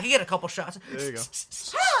 I could get a couple shots. There you go.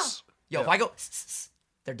 Yo, if I go,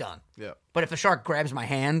 they're done. Yeah. But if the shark grabs my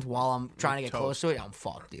hand while I'm trying to get close to it, I'm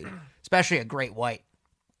fucked, dude. Especially a great white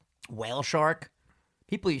whale shark.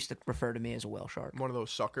 People used to refer to me as a whale shark. One of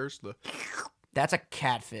those suckers. That's a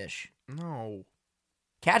catfish. No.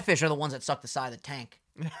 Catfish are the ones that suck the side of the tank.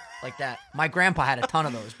 Like that. My grandpa had a ton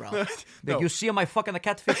of those, bro. Like, No. you see my fucking the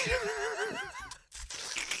catfish?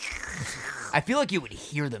 I feel like you would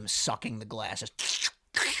hear them sucking the glass.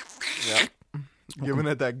 Yeah. Giving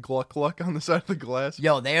it that gluck gluck on the side of the glass.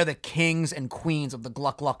 Yo, they are the kings and queens of the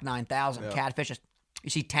Gluck Gluck 9000. Yeah. Catfishes. You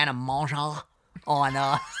see Tana Mongeau on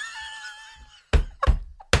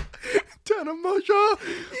Tana Mosha.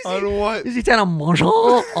 On what? you see Tana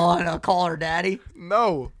Mongeau on Call Her Daddy?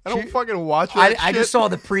 No. I don't fucking watch that I shit. just saw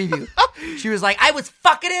the preview. She was like, I was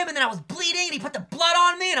fucking him and then I was bleeding and he put the blood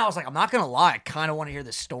on me and I was like, I'm not gonna lie, I kind of want to hear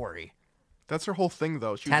this story. That's her whole thing,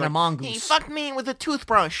 though. She was Tana like, Mongoose. he fucked me with a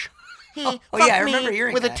toothbrush. He yeah, fucked I remember me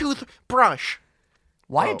hearing with that. a toothbrush.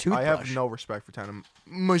 Why Oh, a toothbrush? I have no respect for Tana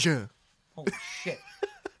Mosha. Holy shit.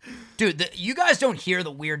 Dude, you guys don't hear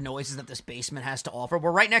the weird noises that this basement has to offer.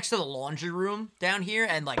 We're right next to the laundry room down here,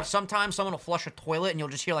 and like sometimes someone will flush a toilet and you'll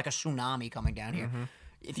just hear like a tsunami coming down here.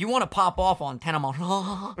 If you want to pop off on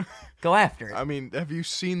Tenamon, go after it. I mean, have you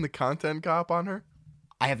seen the content cop on her?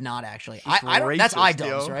 I have not actually. She's I don't. That's racist,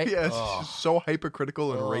 iDubbbz, yo. right? Yeah, she's so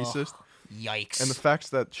hypercritical and racist. Yikes. And the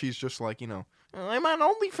fact that she's just like, I'm on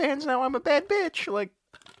OnlyFans now. I'm a bad bitch. Like,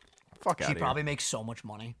 fuck out she of probably makes so much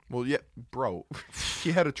money. Well, yeah, bro.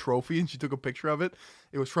 She had a trophy and she took a picture of it.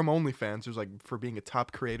 It was from OnlyFans. It was like for being a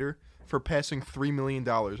top creator for passing $3 million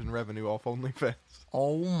in revenue off OnlyFans.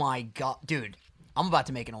 Oh my god, dude! I'm about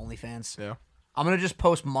to make an OnlyFans. Yeah, I'm gonna just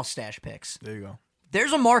post mustache pics. there you go.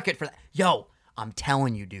 There's a market for that. Yo, I'm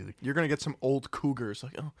telling you, dude. You're gonna get some old cougars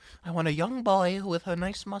like, oh, I want a young boy with a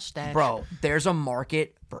nice mustache. Bro, there's a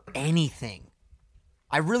market for anything.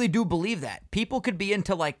 I really do believe that. People could be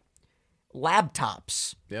into, like,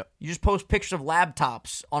 laptops. Yep. You just post pictures of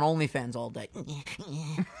laptops on OnlyFans all day.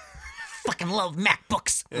 Fucking love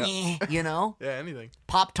MacBooks. Yeah. You know? Yeah, anything.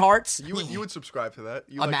 Pop-Tarts. You would subscribe to that.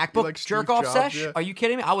 You A like, MacBook you like Steve jerk-off Jobs, sesh? yeah. Are you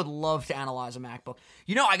kidding me? I would love to analyze a MacBook.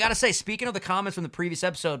 You know, I gotta say, speaking of the comments from the previous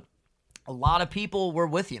episode, a lot of people were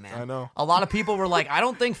with you, man. I know. A lot of people were like, I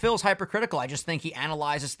don't think Phil's hypercritical. I just think he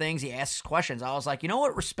analyzes things. He asks questions. I was like, you know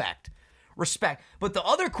what? Respect. But the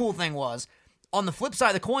other cool thing was, on the flip side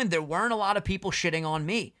of the coin, there weren't a lot of people shitting on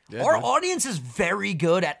me. Yeah, Our dude. audience is very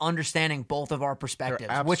good at understanding both of our perspectives,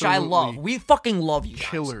 which I absolutely love. We fucking love you guys.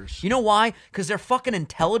 killers. You know why? Because they're fucking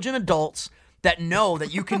intelligent adults that know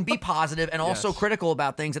that you can be positive and also Yes. critical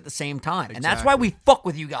about things at the same time. And that's why we fuck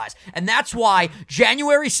with you guys. And that's why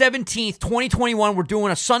January 17th, 2021, we're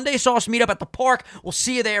doing a Sunday Sauce meetup at the park. We'll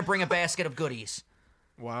see you there. Bring a basket of goodies.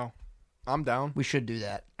 Wow. I'm down. We should do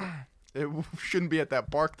that. It shouldn't be at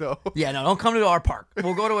that park, though. Yeah, no, don't come to our park.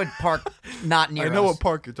 We'll go to a park not near us. I know what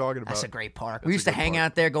park you're talking about. That's a great park. That's We a used to good hang park.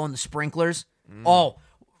 out there, go in the sprinklers.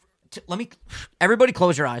 Everybody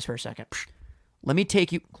close your eyes for a second. Let me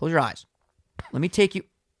take you, close your eyes. Let me take you,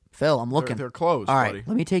 Phil, I'm looking. They're closed, All right, buddy.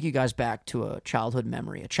 let me take you guys back to a childhood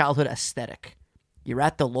memory, a childhood aesthetic. You're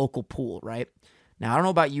at the local pool, right? Now, I don't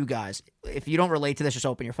know about you guys. If you don't relate to this, just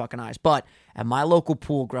open your fucking eyes. But at my local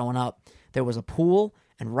pool growing up, there was a pool,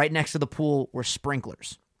 and right next to the pool were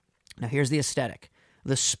sprinklers. Now, here's the aesthetic.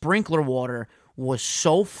 The sprinkler water was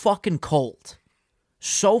so fucking cold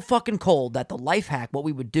that the life hack, what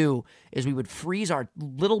we would do is we would freeze our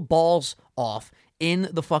little balls off in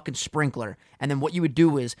the fucking sprinkler. And then what you would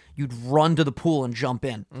do is you'd run to the pool and jump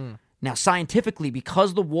in. Now, scientifically,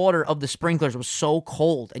 because the water of the sprinklers was so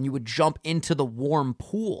cold and you would jump into the warm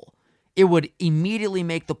pool, it would immediately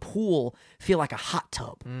make the pool feel like a hot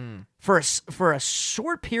tub. For a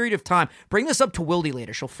short period of time. Bring this up to Wildy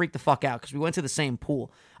later. She'll freak the fuck out because we went to the same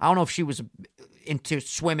pool. I don't know if she was into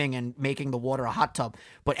swimming and making the water a hot tub,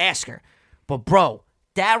 but ask her. But, bro,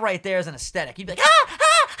 that right there is an aesthetic. You'd be like, ah,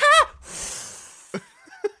 ah, ah.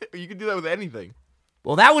 You can do that with anything.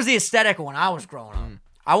 Well, that was the aesthetic when I was growing up.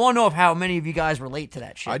 I want to know how many of you guys relate to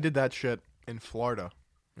that shit. I did that shit in Florida.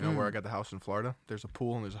 You know where I got the house in Florida? There's a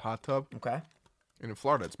pool and there's a hot tub. Okay. And in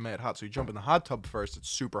Florida, it's mad hot. So you jump in the hot tub first, it's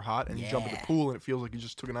super hot. And you jump in the Yeah. pool and it feels like you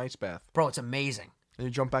just took an ice bath. Bro, it's amazing. And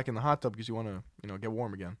you jump back in the hot tub because you want to, get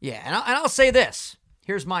warm again. Yeah, and I'll say this.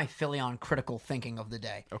 Here's my Philly-on critical thinking of the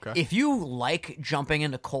day. Okay. If you like jumping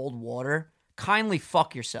into cold water, kindly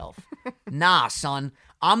fuck yourself. Nah, son.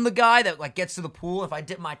 I'm the guy that gets to the pool. If I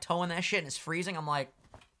dip my toe in that shit and it's freezing, I'm like,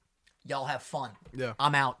 y'all have fun. Yeah.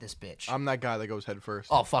 I'm out this bitch. I'm that guy that goes head first.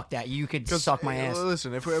 Oh, fuck that. You could suck my ass.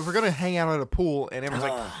 Listen, if we're going to hang out at a pool and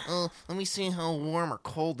everyone's like, let me see how warm or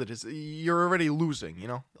cold it is, you're already losing, you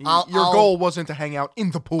know? Your goal wasn't to hang out in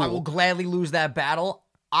the pool. I will gladly lose that battle.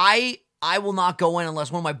 I will not go in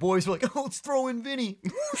unless one of my boys are like, oh, let's throw in Vinny.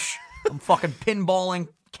 Whoosh. I'm fucking pinballing,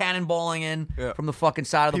 cannonballing in from the fucking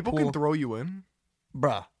side of the pool. People can throw you in.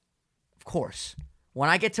 Bruh. Of course. When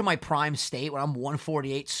I get to my prime state, when I'm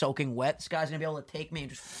 148 soaking wet, this guy's going to be able to take me and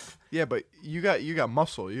just... Yeah, but you got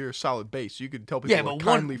muscle. You're a solid base. You could tell people Yeah, to but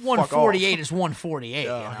kindly fuck 148 off. is 148,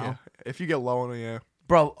 Yeah. If you get low on it, yeah.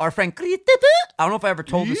 Bro, our friend... I don't know if I ever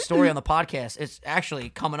told this story on the podcast. It's actually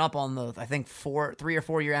coming up on the, I think, 3 or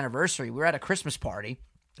 4 year anniversary. We were at a Christmas party,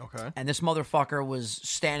 Okay. and this motherfucker was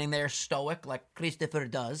standing there stoic, like Christopher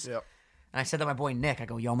does. Yep. And I said to my boy Nick, I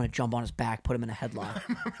go, yo, I'm going to jump on his back, put him in a headlock.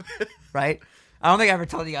 Right? I don't think I ever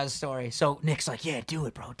told you guys a story. So Nick's like, yeah, do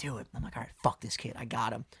it, bro, do it. I'm like, all right, fuck this kid. I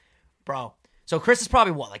got him. Bro. So Chris is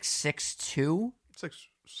probably what, like 6'2"?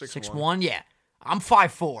 6'1"? Yeah. I'm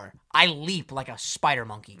 5'4". I leap like a spider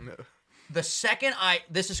monkey. No. The second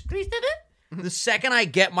the second I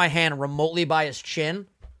get my hand remotely by his chin,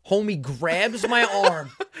 homie grabs my arm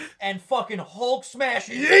and fucking Hulk smash,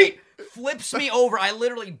 yeet, flips me over. I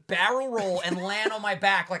literally barrel roll and land on my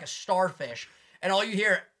back like a starfish. And all you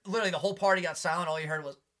hear, literally the whole party got silent. All you heard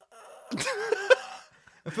was,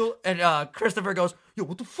 and Christopher goes, yo,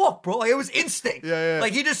 what the fuck, bro? Like, it was instinct. Yeah.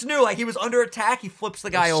 Like, he just knew, like, he was under attack. He flips the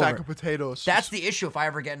guy over. Sack of potatoes. That's the issue if I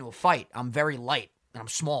ever get into a fight. I'm very light and I'm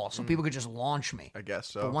small, so people could just launch me. I guess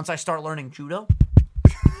so. But once I start learning judo,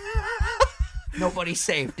 nobody's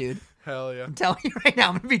safe, dude. Hell yeah. I'm telling you right now,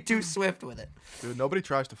 I'm going to be too swift with it. Dude, nobody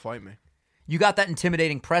tries to fight me. You got that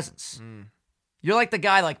intimidating presence. You're like the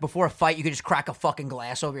guy, like, before a fight, you could just crack a fucking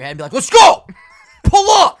glass over your head and be like, let's go! Pull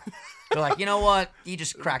up! You're like, you know what? You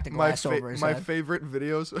just cracked a glass over his My head. favorite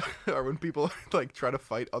videos are when people, like, try to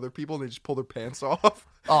fight other people and they just pull their pants off.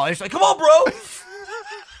 Oh, it's like, come on, bro!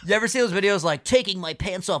 You ever see those videos like taking my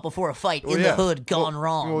pants off before a fight in the hood gone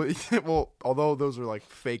wrong? Well, although those are like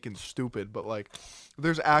fake and stupid, but like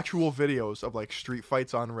there's actual videos of like street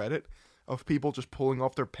fights on Reddit of people just pulling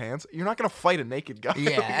off their pants. You're not gonna fight a naked guy.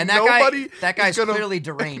 Yeah, Like, and that guy's clearly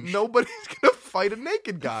deranged. Nobody's gonna fight a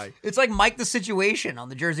naked guy. It's like Mike the Situation on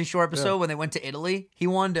the Jersey Shore episode when they went to Italy. He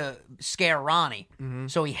wanted to scare Ronnie,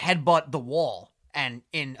 so he headbutt the wall. And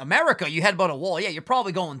in America, you headbutt a wall. Yeah, you're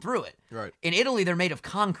probably going through it. Right. In Italy, they're made of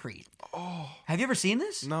concrete. Oh. Have you ever seen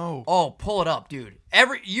this? No. Oh, pull it up, dude.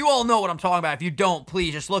 You all know what I'm talking about. If you don't,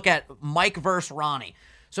 please just look at Mike versus Ronnie.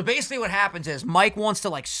 So basically what happens is Mike wants to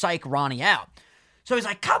like psych Ronnie out. So he's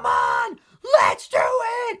like, come on, let's do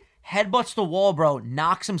it. Headbutts the wall, bro.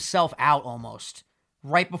 Knocks himself out almost.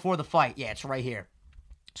 right before the fight. Yeah, it's right here.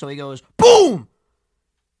 So he goes, boom!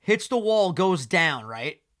 Hits the wall, goes down,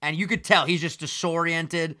 right? And you could tell he's just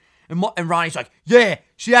disoriented. And Ronnie's like, yeah,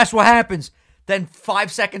 see, that's what happens. Then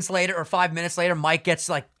 5 seconds later or 5 minutes later, Mike gets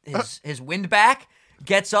like his wind back,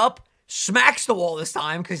 gets up, smacks the wall this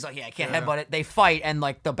time because he's like, yeah, I can't headbutt it. They fight, and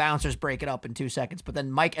like the bouncers break it up in 2 seconds. But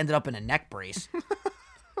then Mike ended up in a neck brace.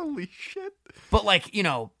 Holy shit. But like, you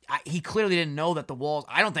know, he clearly didn't know that the walls,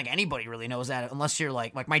 I don't think anybody really knows that unless you're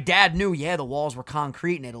like my dad knew, yeah, the walls were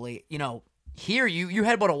concrete in Italy. You know, here you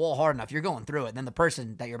headbutt a wall hard enough, you're going through it. And then the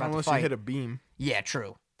person that you're about Unless to fight. you hit a beam. Yeah,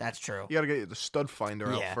 true. That's true. You gotta get the stud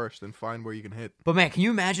finder out first and find where you can hit. But man, can you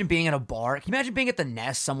imagine being at a bar? Can you imagine being at the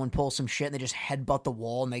Nest, someone pulls some shit and they just headbutt the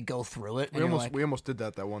wall and they go through it? And we almost did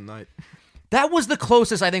that one night. That was the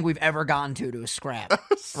closest I think we've ever gotten to a scrap,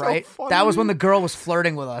 right? Funny. That was when the girl was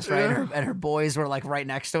flirting with us, right? And her boys were like right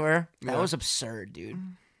next to her. That was absurd, dude.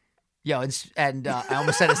 Yo, and I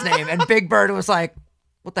almost said his name. And Big Bird was like,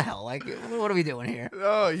 what the hell? Like, what are we doing here?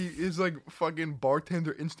 Oh, he's like fucking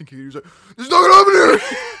bartender instant kid. He's like, there's nothing happening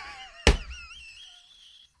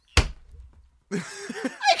here.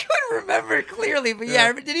 I couldn't remember it clearly, but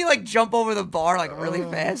yeah, did he like jump over the bar like really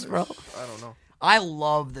fast, bro? I don't know. I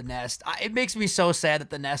love the Nest. It makes me so sad that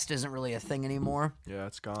the Nest isn't really a thing anymore. Yeah,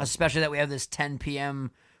 it's gone. Especially that we have this 10 p.m.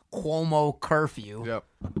 Cuomo curfew. Yep.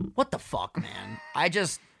 What the fuck, man? I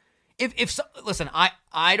just... Listen,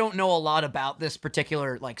 I don't know a lot about this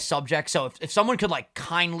particular like subject, so if someone could like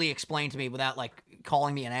kindly explain to me without like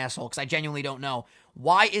calling me an asshole, because I genuinely don't know,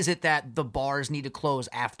 why is it that the bars need to close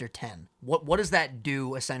after 10? What does that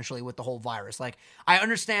do essentially with the whole virus? Like, I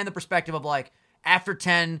understand the perspective of like after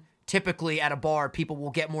 10, typically at a bar, people will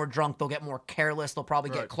get more drunk, they'll get more careless, they'll probably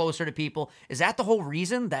get closer to people. Is that the whole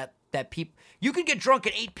reason that people... You can get drunk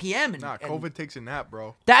at 8 p.m. Nah, COVID takes a nap,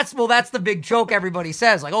 bro. That's the big joke everybody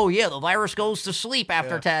says. Like, oh yeah, the virus goes to sleep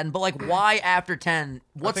after 10. But like, why after 10?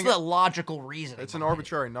 What's the logical reason? It's an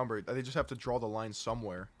arbitrary number. They just have to draw the line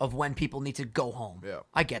somewhere. Of when people need to go home. Yeah.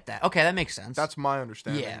 I get that. Okay, that makes sense. That's my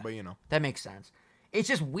understanding, but you know. That makes sense. It's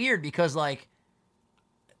just weird because like,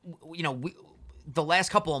 you know, the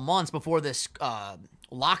last couple of months before this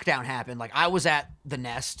lockdown happened, like I was at the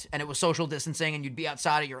Nest and it was social distancing and you'd be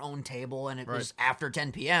outside at your own table and it was after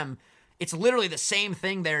 10 p.m. It's literally the same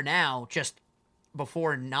thing there now, just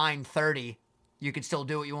before 9:30 you could still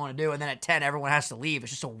do what you want to do, and then at 10 everyone has to leave.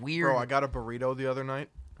 It's just a weird... Bro, I got a burrito the other night.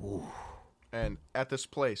 Ooh. And at this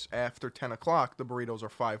place, after 10 o'clock, the burritos are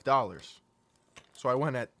 $5. So I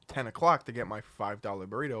went at 10 o'clock to get my $5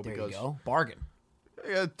 burrito there because... you go. Bargain.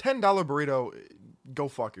 A $10 burrito, go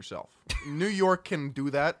fuck yourself. New York can do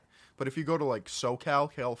that, but if you go to like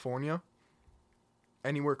SoCal, California,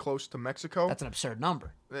 anywhere close to Mexico, that's an absurd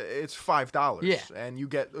number. It's $5. Yeah. And you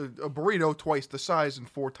get a burrito twice the size and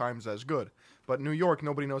 4 times as good. But New York,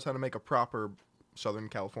 nobody knows how to make a proper Southern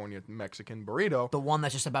California Mexican burrito. The one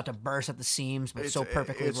that's just about to burst at the seams, but so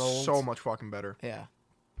perfectly rolled. It's so much fucking better. Yeah.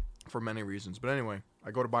 For many reasons. But anyway,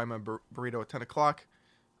 I go to buy my burrito at 10 o'clock.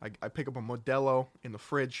 I pick up a Modelo in the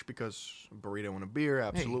fridge because a burrito and a beer,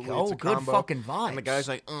 absolutely. There you go. It's a Good combo. fucking vibes. And the guy's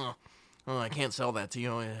like, I can't sell that to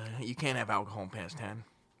you. You can't have alcohol past 10.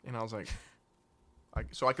 And I was like,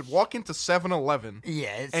 so I could walk into 7-Eleven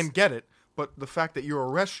and get it, but the fact that you're a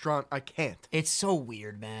restaurant, I can't. It's so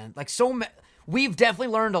weird, man. Like, we've definitely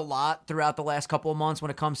learned a lot throughout the last couple of months when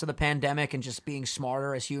it comes to the pandemic and just being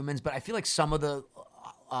smarter as humans, but I feel like some of the,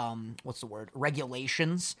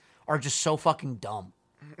 regulations are just so fucking dumb.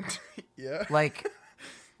 Yeah. Like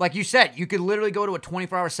you said, you could literally go to a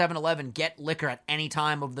 24-hour 7-Eleven, get liquor at any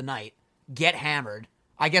time of the night, get hammered.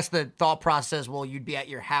 I guess the thought process, well, you'd be at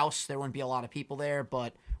your house, there wouldn't be a lot of people there,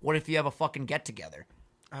 but what if you have a fucking get-together?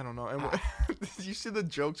 I don't know. And did you see the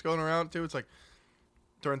jokes going around, too? It's like,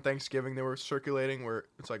 during Thanksgiving, they were circulating where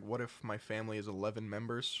it's like, what if my family is 11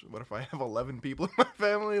 members? What if I have 11 people in my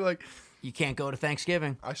family? Like, you can't go to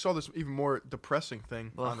Thanksgiving. I saw this even more depressing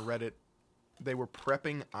thing on Reddit. They were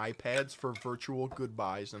prepping iPads for virtual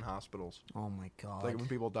goodbyes in hospitals. Oh my god! Like when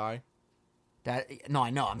people die. No,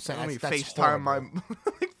 I know. I'm saying that's FaceTime horrible.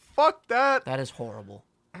 like, fuck that. That is horrible,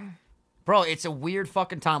 bro. It's a weird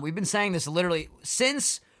fucking time. We've been saying this literally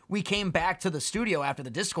since we came back to the studio after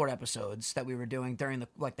the Discord episodes that we were doing during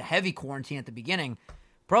the heavy quarantine at the beginning.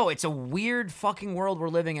 Bro, it's a weird fucking world we're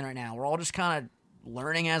living in right now. We're all just kind of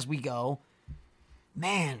learning as we go.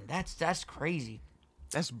 Man, that's crazy.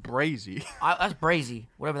 That's brazy. That's brazy,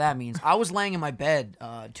 whatever that means. I was laying in my bed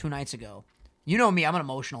 2 nights ago. You know me, I'm an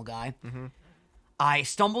emotional guy. Mm-hmm. I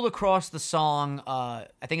stumbled across the song, I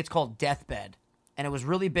think it's called Deathbed, and it was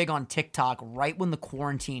really big on TikTok right when the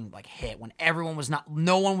quarantine hit, when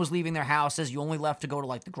no one was leaving their houses. You only left to go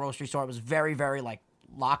to the grocery store. It was very, very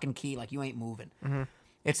lock and key, like you ain't moving.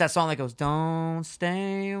 It's that song that goes, "Don't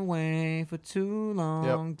stay away for too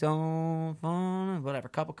long, don't fall," whatever,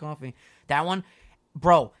 cup of coffee. That one,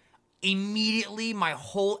 bro. Immediately, my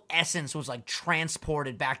whole essence was like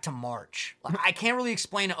transported back to March. Like, I can't really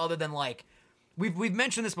explain it other than like we've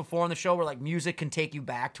mentioned this before on the show where like music can take you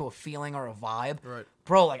back to a feeling or a vibe. Right.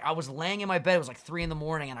 Bro, like I was laying in my bed, it was like 3 a.m,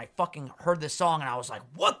 and I fucking heard this song and I was like,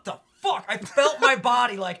 what the fuck? I felt my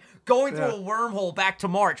body like going through a wormhole back to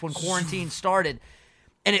March when quarantine started.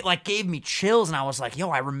 And it like gave me chills and I was like, yo,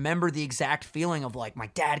 I remember the exact feeling of like my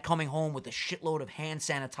dad coming home with a shitload of hand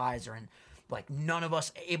sanitizer and like none of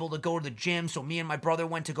us able to go to the gym, so me and my brother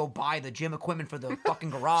went to go buy the gym equipment for the fucking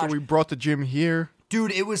garage. So we brought the gym here.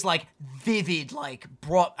 Dude, it was like vivid, like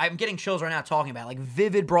I'm getting chills right now talking about it. Like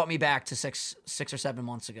vivid brought me back to six or 7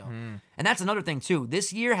 months ago. And that's another thing too.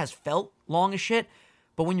 This year has felt long as shit,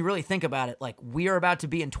 but when you really think about it, like we are about to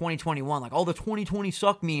be in 2021. Like all the 2020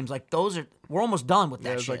 suck memes, like we're almost done with that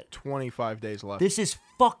There's shit. like 25 days left. This is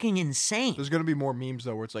fucking insane. There's gonna be more memes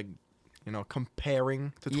though, where it's like, you know,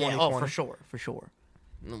 comparing to 2020. Yeah, oh, for sure.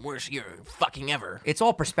 The worst year fucking ever. It's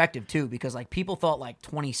all perspective too, because like people thought like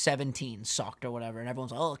 2017 sucked or whatever, and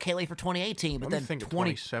everyone's like, "Oh, can't wait for 2018." But Let me then think of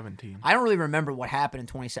 2017. I don't really remember what happened in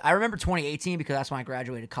 2017. I remember 2018 because that's when I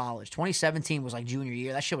graduated college. 2017 was like junior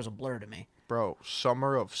year. That shit was a blur to me. Bro,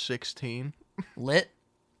 summer of 16. Lit?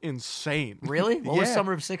 Insane. Really? What was Yeah.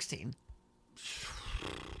 summer of 16?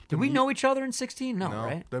 Did we know each other in 16? No, No,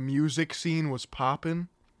 right? the music scene was popping.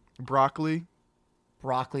 Broccoli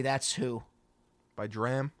Broccoli. That's who. by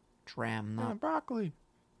Dram. Dram. Yeah, Not, Broccoli.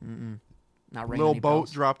 not ringing Lil any Boat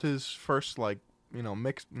bells. dropped his first not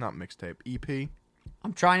mixtape, EP.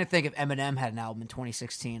 I'm trying to think if Eminem had an album in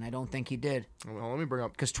 2016. I don't think he did. Well, let me bring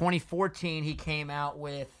up. Because 2014 he came out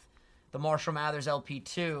with the Marshall Mathers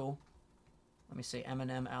LP2. Let me see,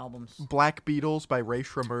 Eminem albums. Black Beatles by Ray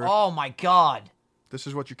Shremmerd. Oh my God! This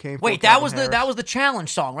is what you came for. Wait, Calvin Harris. that was the challenge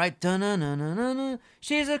song, right? Dun-na-na-na-na-na.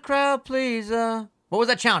 She's a crowd pleaser. What was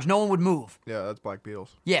that challenge? No one would move. Yeah, that's Black Beatles.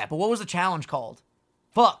 Yeah, but what was the challenge called?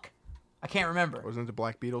 Fuck, I can't remember. Wasn't it the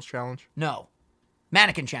Black Beatles challenge? No,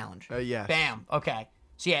 Mannequin Challenge. Yes. Bam. Okay.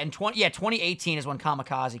 So yeah, 2018 is when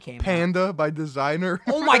Kamikaze came out. Panda by Designer.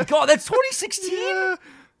 Oh my God, that's 2016. Yeah.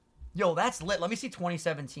 Yo, that's lit. Let me see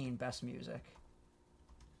 2017 best music.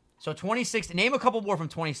 So 2016. Name a couple more from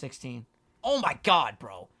 2016. Oh my God,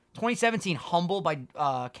 bro. 2017, Humble by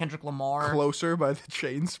Kendrick Lamar. Closer by the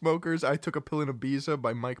Chainsmokers. I Took a Pill in Ibiza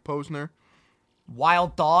by Mike Posner.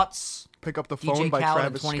 Wild Thoughts. Pick Up the Phone DJ by Khaled in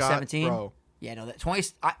Travis 2017. Scott. Bro. Yeah, no, that 20.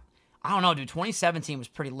 I don't know, dude. 2017 was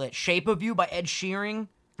pretty lit. Shape of You by Ed Sheeran.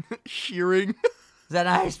 Shearing. Is that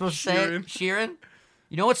how you're supposed to say Sheeran. it? Sheeran.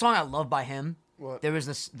 You know what song I love by him? What? There was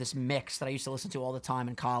this mix that I used to listen to all the time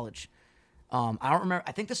in college. I don't remember.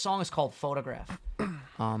 I think the song is called Photograph.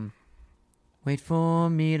 Wait for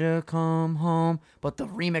me to come home. But the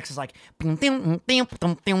remix is like, I'll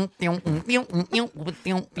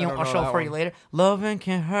show it for you later. Loving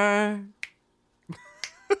can hurt.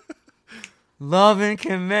 Loving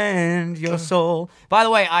can mend your soul. By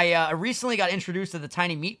the way, I recently got introduced to the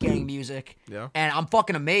Tiny Meat Gang music. Yeah. And I'm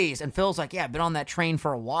fucking amazed. And Phil's like, yeah, I've been on that train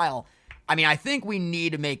for a while. I mean, I think we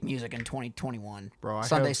need to make music in 2021. Bro, I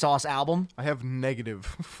Sunday have- Sauce album. I have negative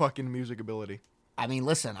fucking music ability. I mean,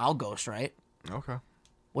 listen, I'll ghostwrite. Okay.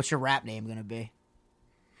 What's your rap name gonna be?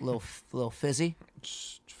 Little Fizzy?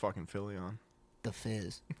 Just fucking Philly on. The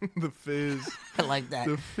Fizz. The Fizz. I like that.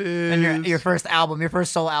 The Fizz. And your first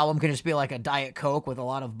solo album can just be like a Diet Coke with a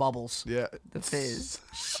lot of bubbles. Yeah. The Fizz.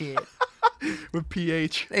 Shit. With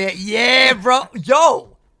PH. Yeah, bro.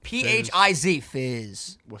 Yo! P-H-I-Z.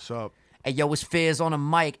 Fizz. What's up? Hey, yo, it's Fizz on a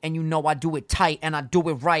mic, and you know I do it tight, and I do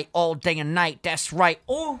it right all day and night. That's right.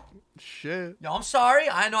 Oh. Shit. Yo, I'm sorry.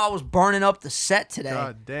 I know I was burning up the set today.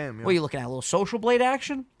 God damn. Yeah. What are you looking at? A little Social Blade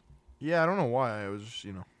action? Yeah, I don't know why. I was,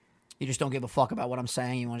 you know. You just don't give a fuck about what I'm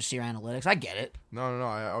saying. You want to see your analytics. I get it. No.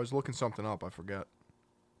 I was looking something up. I forgot.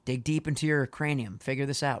 Dig deep into your cranium. Figure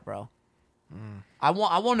this out, bro. I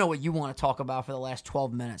want to know what you want to talk about for the last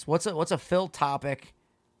 12 minutes. What's a Phil topic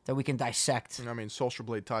that we can dissect? I mean, Social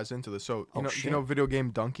Blade ties into this. So, you shit. know video game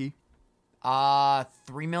Donkey?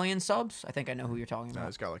 3 million subs? I think I know who you're talking Nah, about.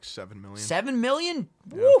 it's got like 7 million. 7 million?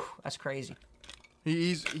 Woo! That's crazy.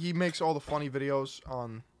 He makes all the funny videos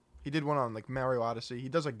on. He did one on like Mario Odyssey. He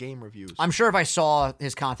does like game reviews. I'm sure if I saw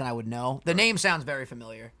his content, I would know. The name sounds very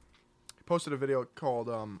familiar. He posted a video called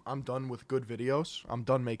 "I'm done with good videos. I'm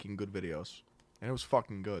done making good videos," and it was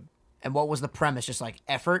fucking good. And what was the premise? Just like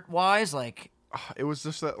effort-wise? Like, It was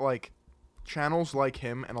just that like channels like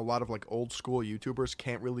him and a lot of like old school YouTubers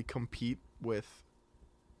can't really compete with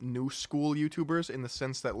new school YouTubers in the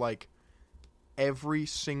sense that like every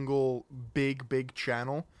single big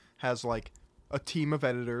channel has like a team of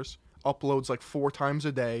editors, uploads like 4 times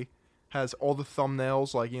a day, has all the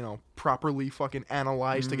thumbnails like, properly fucking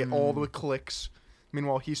analyzed to get all the clicks.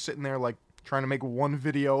 Meanwhile, he's sitting there like trying to make one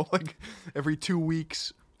video like every 2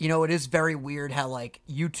 weeks. It is very weird how like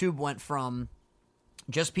YouTube went from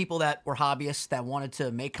just people that were hobbyists that wanted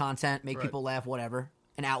to make content, make people laugh, whatever,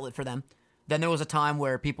 an outlet for them. Then there was a time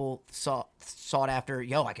where people sought after,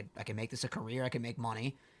 I could make this a career, I could make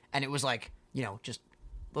money, and it was like, just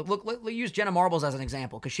look, use Jenna Marbles as an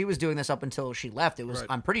example because she was doing this up until she left. It was,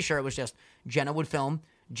 I'm pretty sure it was just Jenna would film,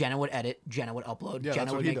 Jenna would edit, Jenna would upload,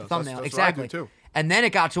 Jenna would make the thumbnail. That's exactly. what I do too. And then it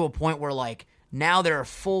got to a point where like now there are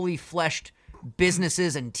fully fleshed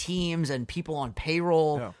businesses and teams and people on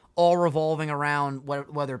payroll, all revolving around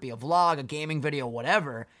whether it be a vlog, a gaming video,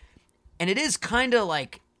 whatever. And it is kind of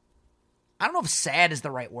like, I don't know if sad is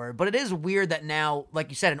the right word, but it is weird that now, like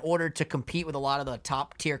you said, in order to compete with a lot of the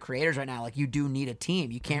top tier creators right now, like you do need a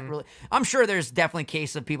team. You can't really. I'm sure there's definitely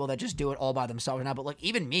cases of people that just do it all by themselves now. But like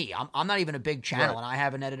even me, I'm not even a big channel, and I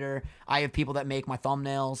have an editor. I have people that make my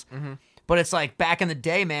thumbnails. But it's like back in the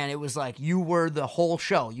day, man. It was like you were the whole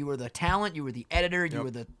show. You were the talent. You were the editor. You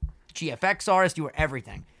were the GFX artist. You were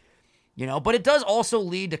everything. But it does also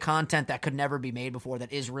lead to content that could never be made before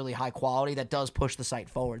that is really high quality that does push the site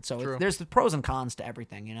forward. So there's the pros and cons to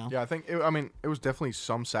everything, Yeah, I think, it was definitely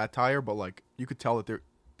some satire, but like you could tell that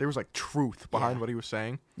there was like truth behind what he was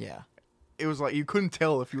saying. Yeah. It was like you couldn't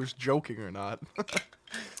tell if he was joking or not.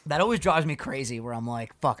 That always drives me crazy where I'm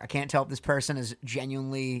like, fuck, I can't tell if this person is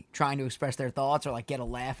genuinely trying to express their thoughts or like get a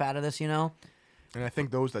laugh out of this, And I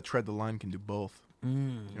think those that tread the line can do both. You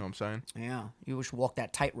know what I'm saying? Yeah, you should walk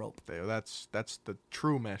that tightrope. That's the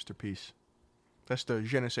true masterpiece. That's the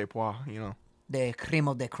je ne sais quoi, The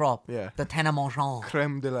crème de crop. Yeah. The Tana Mangeant.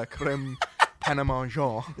 Crème de la crème, Tana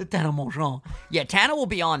Mangeant. The Tana Mangeant. Yeah, Tana will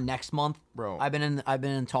be on next month. Bro. I've been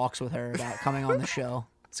in talks with her about coming on the show.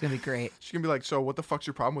 It's gonna be great. She's gonna be like, so what the fuck's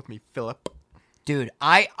your problem with me, Philip? Dude,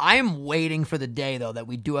 I'm waiting for the day, though, that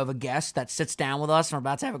we do have a guest that sits down with us and we're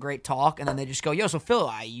about to have a great talk, and then they just go, yo, so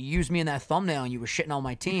Phil, you used me in that thumbnail and you were shitting on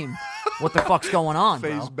my team. What the fuck's going on,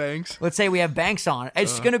 FaZe bro? Banks. Let's say we have Banks on.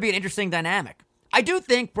 It's going to be an interesting dynamic. I do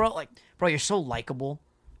think, bro, you're so likable.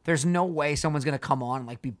 There's no way someone's going to come on and,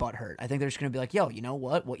 like, be butthurt. I think they're just going to be like, yo, you know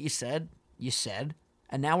what? What you said,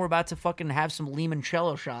 and now we're about to fucking have some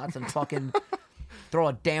limoncello shots and fucking throw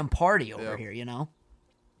a damn party over here,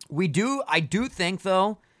 I do think,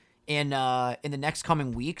 though, in the next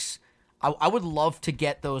coming weeks, I would love to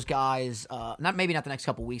get those guys, maybe not the next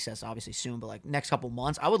couple weeks, that's obviously soon, but like next couple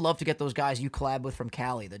months, I would love to get those guys you collab with from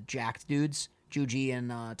Cali, the jacked dudes, Juji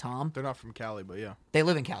and Tom. They're not from Cali, but yeah. They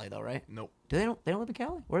live in Cali, though, right? Nope. They don't live in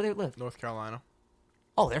Cali? Where do they live? North Carolina.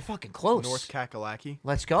 Oh, they're fucking close. North Kakalaki.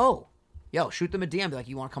 Let's go. Yo, shoot them a DM, be like,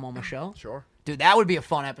 you want to come on my show? Sure. Dude, that would be a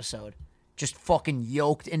fun episode. Just fucking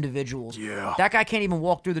yoked individuals. Yeah. That guy can't even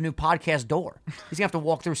walk through the new podcast door. He's going to have to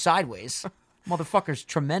walk through sideways. Motherfucker's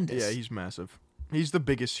tremendous. Yeah, he's massive. He's the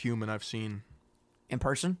biggest human I've seen. In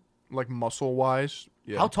person? Like muscle-wise.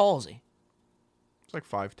 Yeah. How tall is he? It's like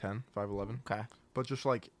 5'10", 5'11". Okay. But just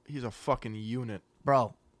like, he's a fucking unit.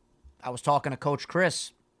 Bro, I was talking to Coach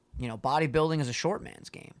Chris. Bodybuilding is a short man's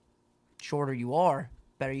game. Shorter you are,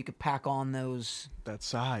 better you could pack on those... That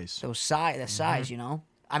size. That size,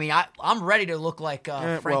 I mean, I'm ready to look like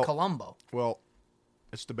Frank Colombo. Well,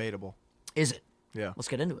 it's debatable. Is it? Yeah. Let's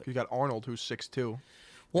get into it. You got Arnold, who's 6'2".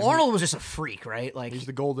 Well, Arnold was just a freak, right? Like he's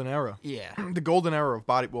the golden era. Yeah. The golden era of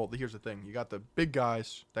body. Well, here's the thing: you got the big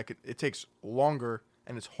guys it takes longer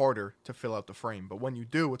and it's harder to fill out the frame. But when you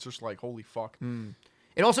do, it's just like holy fuck.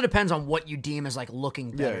 It also depends on what you deem as like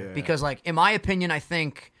looking better. Yeah. Because like in my opinion, I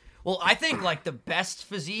think like the best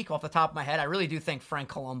physique off the top of my head, I really do think Frank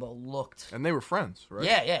Colombo looked. And they were friends, right?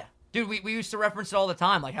 Yeah. Dude, we used to reference it all the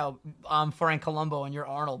time, like how I'm Frank Colombo and you're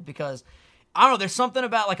Arnold, because I don't know, there's something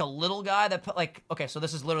about like a little guy that put like, okay, so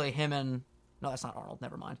this is literally him and, no, that's not Arnold,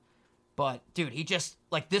 never mind. But dude, he just,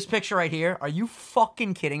 like this picture right here, are you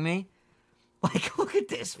fucking kidding me? Like, look at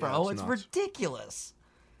this, bro. Yeah, it's nuts. ridiculous.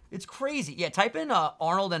 It's crazy. Yeah, type in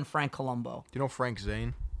Arnold and Frank Colombo. Do you know Frank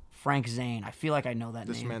Zane? Frank Zane. I feel like I know that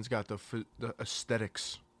name. This man's got the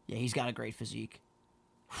aesthetics. Yeah, he's got a great physique.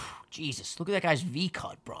 Jesus, look at that guy's V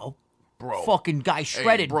cut, bro. Bro. Fucking guy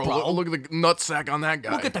shredded, bro. Look at the nutsack on that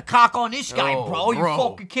guy. Look at the cock on this guy, bro. You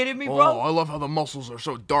fucking kidding me, bro? Oh, I love how the muscles are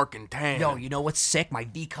so dark and tan. Yo, you know what's sick? My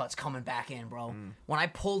V cut's coming back in, bro. When I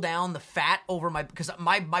pull down the fat over because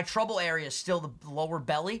my trouble area is still the lower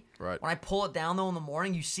belly. Right. When I pull it down though in the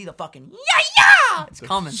morning, you see the fucking yeah. It's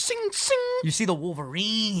coming. Sing sing. You see the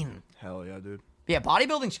Wolverine. Hell yeah, dude. Yeah,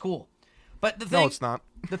 bodybuilding's cool. But the thing, No, it's not.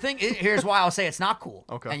 The thing is, here's why I'll say it's not cool.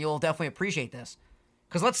 Okay. And you'll definitely appreciate this.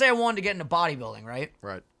 Because let's say I wanted to get into bodybuilding, right?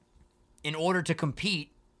 Right. In order to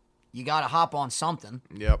compete, you got to hop on something.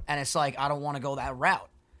 Yep. And it's like, I don't want to go that route.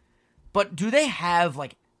 But do they have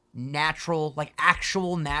like natural, like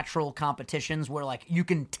actual natural competitions where like you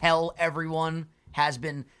can tell everyone has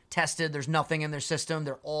been tested, there's nothing in their system,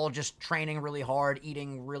 they're all just training really hard,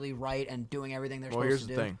 eating really right, and doing everything they're Well, supposed here's to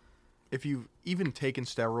the do? thing. If you've even taken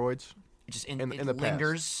steroids It just in it the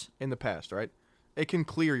lingers. past, in the past, right? It can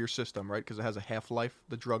clear your system, right? Because it has a half-life.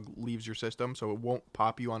 The drug leaves your system, so it won't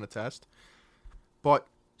pop you on a test. But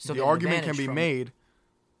So the get an argument can advantage be from it. made,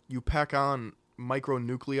 you pack on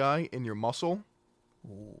micronuclei in your muscle.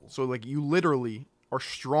 So, like, you literally are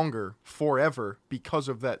stronger forever because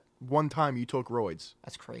of that one time you took roids.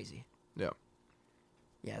 That's crazy. Yeah.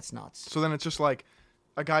 Yeah, it's nuts. So then it's just like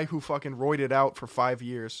a guy who fucking roided out for 5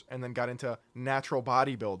 years and then got into natural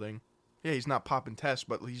bodybuilding. Yeah, he's not popping tests,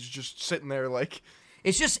 but he's just sitting there like...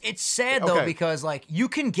 It's sad though Okay. because like you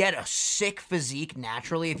can get a sick physique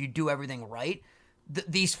naturally if you do everything right.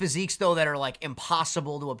 These physiques though that are like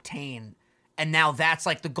impossible to obtain, and now that's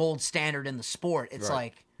like the gold standard in the sport. It's Right.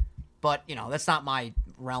 like, but you know that's not my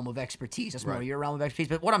realm of expertise. That's more Right. your realm of expertise.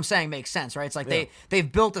 But what I'm saying makes sense, right? It's like Yeah.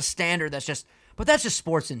 they've built a standard that's just, but that's just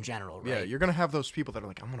sports in general, right? Yeah, you're going to have those people that are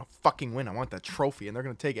like, I'm going to fucking win. I want that trophy. And they're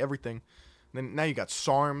going to take everything. Then now you got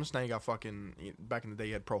SARMs. Now you got fucking... Back in the day,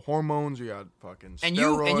 you had pro hormones. You got fucking steroids. And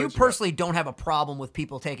you got- personally don't have a problem with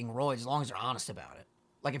people taking roids as long as they're honest about it.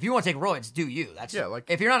 Like if you want to take roids, do you? That's Yeah, like-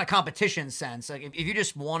 if you're not in a competition sense, like if you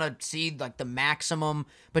just want to see like the maximum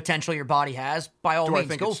potential your body has, by all do I means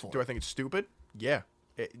think go it's, for do I it. think it's stupid? Yeah.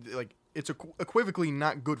 It's equivocally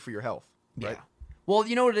not good for your health. Right? Yeah. Well,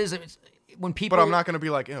 you know what it is? It's, when people, But I'm not going to be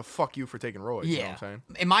like, fuck you for taking roids. You know what Yeah. I'm saying?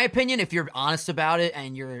 In my opinion, if you're honest about it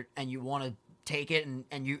and you want to take it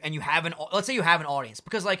and you have let's say you have an audience,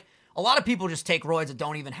 because like a lot of people just take roids that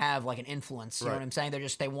don't even have like an influence. You know Right. what I'm saying?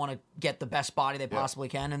 They want to get the best body they possibly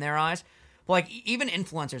can in their eyes. But like even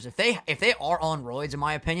influencers, if they are on roids, in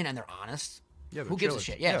my opinion, and they're honest, Yeah, they're who gives a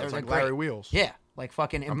chilling. shit? Yeah, it's they're like great. Larry Wheels. Yeah, like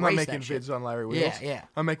fucking I'm embrace not making that shit. vids on Larry Wheels. Yeah.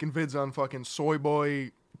 I'm making vids on fucking Soy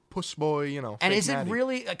Boy, Puss Boy, And fake is it natty.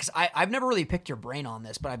 really? Because I've never really picked your brain on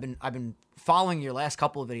this, but I've been following your last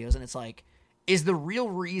couple of videos, and it's like, is the real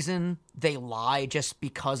reason they lie just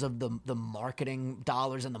because of the marketing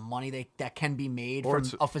dollars and the money that can be made Or from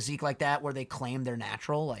it's- a physique like that, where they claim they're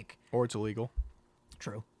natural? Like, Or it's illegal.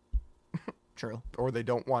 true, true, Or they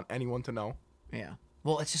don't want anyone to know. yeah.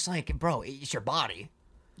 Well, it's just like, bro, it's your body.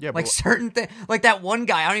 Yeah, Like but certain things, like that one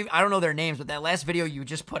guy. I don't know their names, but that last video you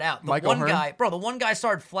just put out, the Michael one Hearn? guy, bro, the one guy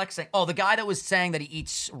started flexing. Oh, the guy that was saying that he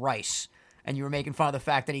eats rice, and you were making fun of the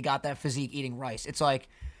fact that he got that physique eating rice. It's like,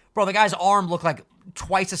 bro, the guy's arm looked like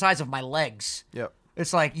twice the size of my legs. Yep.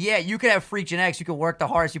 It's like, yeah, you could have freak genetics, you could work the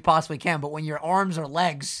hardest you possibly can, but when your arms are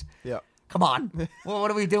legs, Yeah. come on, well, what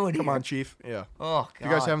are we doing here? Come on, Chief. Yeah. Oh god, If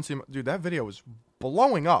you guys haven't seen... Dude, that video was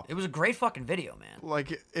blowing up. it was a great fucking video, man.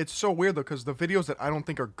 Like, it's so weird, though, because the videos that I don't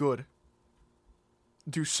think are good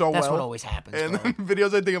do so That's well. what always happens, And bro. then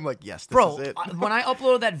videos I think I'm like, yes, this Bro, is it. when I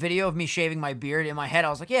uploaded that video of me shaving my beard, in my head, I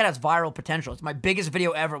was like, yeah, that's viral potential. It's my biggest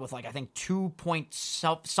video ever with, like, I think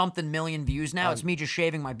 2.something million views now. It's me just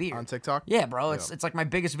shaving my beard. On TikTok? Yeah, bro. It's Yeah. it's like my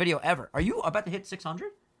biggest video ever. Are you about to hit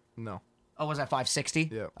 600? No. Oh, was that 560?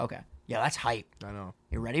 Yeah. Okay. Yeah, that's hype. I know.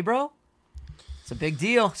 You ready, bro? It's a big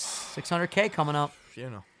deal. 600K coming up. You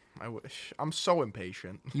know. I wish. I'm so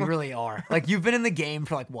impatient. You really are. Like, you've been in the game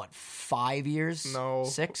for, like, what, 5 years? No.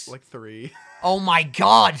 6? Like 3. Oh, my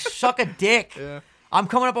God. Suck a dick. Yeah. I'm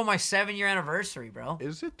coming up on my 7-year anniversary, bro.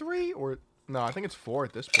 Is it 3 or... No, I think it's 4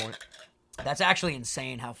 at this point. That's actually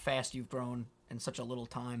insane how fast you've grown in such a little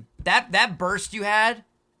time. That burst you had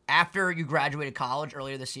after you graduated college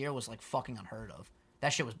earlier this year was like fucking unheard of. That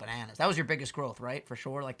shit was bananas. That was your biggest growth, right? For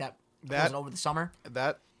sure. Like that was it over the summer?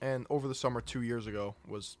 That and over the summer 2 years ago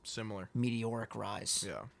was similar. Meteoric rise.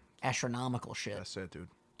 Yeah. Astronomical shit. That's it, dude.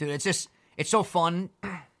 Dude, it's so fun.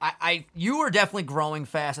 You were definitely growing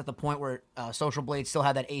fast at the point where Social Blade still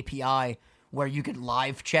had that API where you could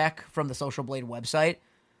live check from the Social Blade website.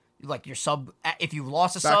 Like your sub, if you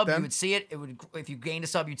lost a Back sub, then? you would see it. If you gained a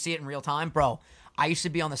sub, you'd see it in real time, bro. I used to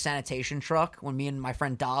be on the sanitation truck when me and my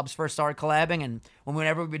friend Dobbs first started collabing, and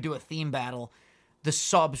whenever we would do a theme battle, the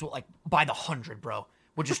subs would like by the 100, bro,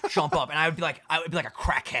 would just jump up, and I would be like a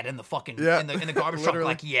crackhead in the fucking Yeah. in the garbage truck, Literally.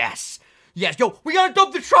 like yes, yo, we gotta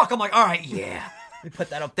dump the truck. I'm like, all right, yeah. We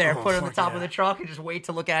put that up there, put it on the fuck top yeah. of the truck, and just wait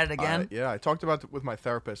to look at it again. Yeah, I talked about it with my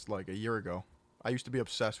therapist like a year ago. I used to be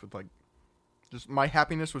obsessed with like, just my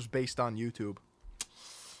happiness was based on YouTube.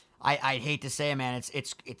 I'd hate to say it, man.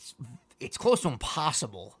 It's close to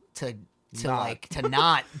impossible to to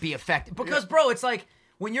not be affected. Because, bro, it's like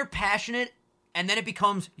when you're passionate and then it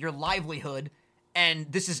becomes your livelihood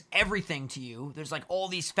and this is everything to you, there's like all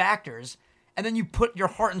these factors, and then you put your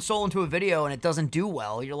heart and soul into a video and it doesn't do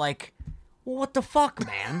well, you're like, well, what the fuck,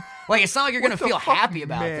 man? Like, it's not like you're going to feel happy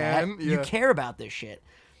about that. Yeah. You care about this shit.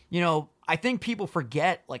 You know, I think people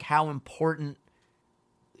forget, like, how important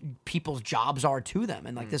people's jobs are to them,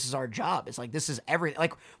 and like this is our job. It's like this is everything.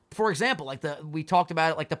 Like, for example, like we talked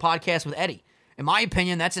about it, like the podcast with Eddie. In my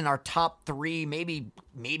opinion, that's in our top 3, maybe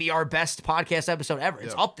our best podcast episode ever.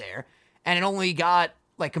 It's up there, and it only got,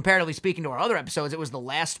 like, comparatively speaking to our other episodes, it was the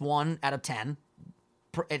last one out of 10.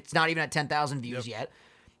 It's not even at 10,000 views yet.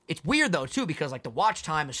 It's weird though too, because like the watch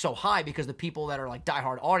time is so high because the people that are like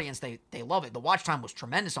diehard audience, they love it. The watch time was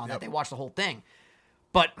tremendous on that. They watched the whole thing.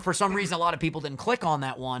 But for some reason, a lot of people didn't click on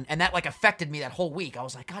that one, and that like affected me that whole week. I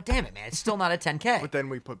was like, God damn it, man, it's still not at 10K. But then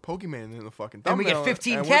we put Pokemon in the fucking and we get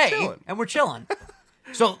thumbnail, 15K, and we're chilling.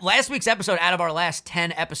 So last week's episode, out of our last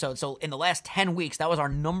 10 episodes, so in the last 10 weeks, that was our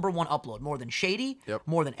 #1 upload. More than Shady,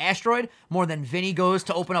 more than Asteroid, more than Vinny goes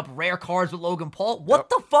to open up rare cards with Logan Paul. What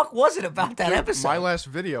the fuck was it about that episode? My last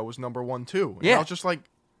video was #1 too. And Yeah. I was just like,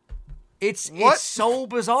 It's What? so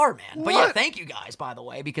bizarre, man. But yeah, What? thank you guys, by the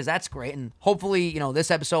way, because that's great. And hopefully, you know,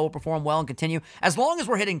 this episode will perform well and continue. As long as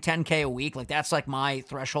we're hitting 10K a week, like that's like my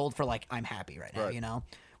threshold for like I'm happy right now, you know?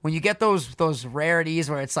 When you get those rarities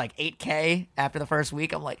where it's like 8K after the first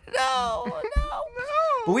week, I'm like, no.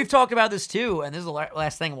 But we've talked about this too, and this is the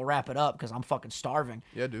last thing, and we'll wrap it up because I'm fucking starving.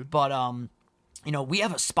 Yeah, dude. But you know, we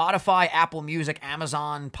have a Spotify, Apple Music,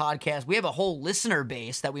 Amazon podcast. We have a whole listener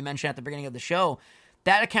base that we mentioned at the beginning of the show.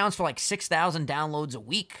 That accounts for like 6,000 downloads a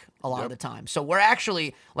week a lot of the time. So we're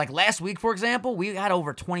actually, like last week, for example, we had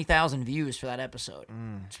over 20,000 views for that episode.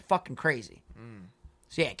 It's fucking crazy.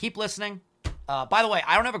 So yeah, keep listening. By the way,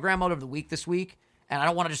 I don't have a grandmother of the week this week, and I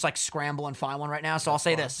don't want to just like scramble and find one right now. So I'll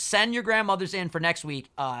say this. Send your grandmothers in for next week.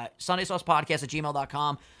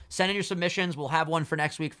 SundaySaucePodcast@gmail.com. Send in your submissions. We'll have one for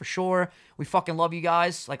next week for sure. We fucking love you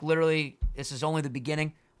guys. Like literally, this is only the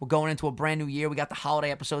beginning. We're going into a brand new year. We got the holiday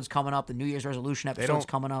episodes coming up, the New Year's resolution episodes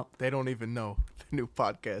coming up. They don't even know the new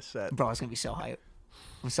podcast set. Bro, it's going to be so hype.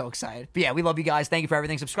 I'm so excited. But yeah, we love you guys. Thank you for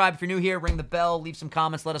everything. Subscribe if you're new here. Ring the bell. Leave some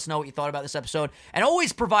comments. Let us know what you thought about this episode. And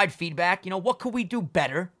always provide feedback. You know, what could we do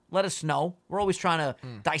better? Let us know. We're always trying to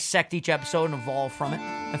dissect each episode and evolve from it.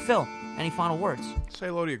 And Phil, any final words? Say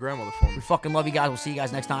hello to your grandmother for me. We fucking love you guys. We'll see you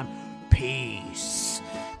guys next time. Peace.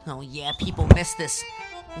 Oh yeah, people miss this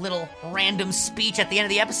little random speech at the end of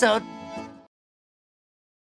the episode.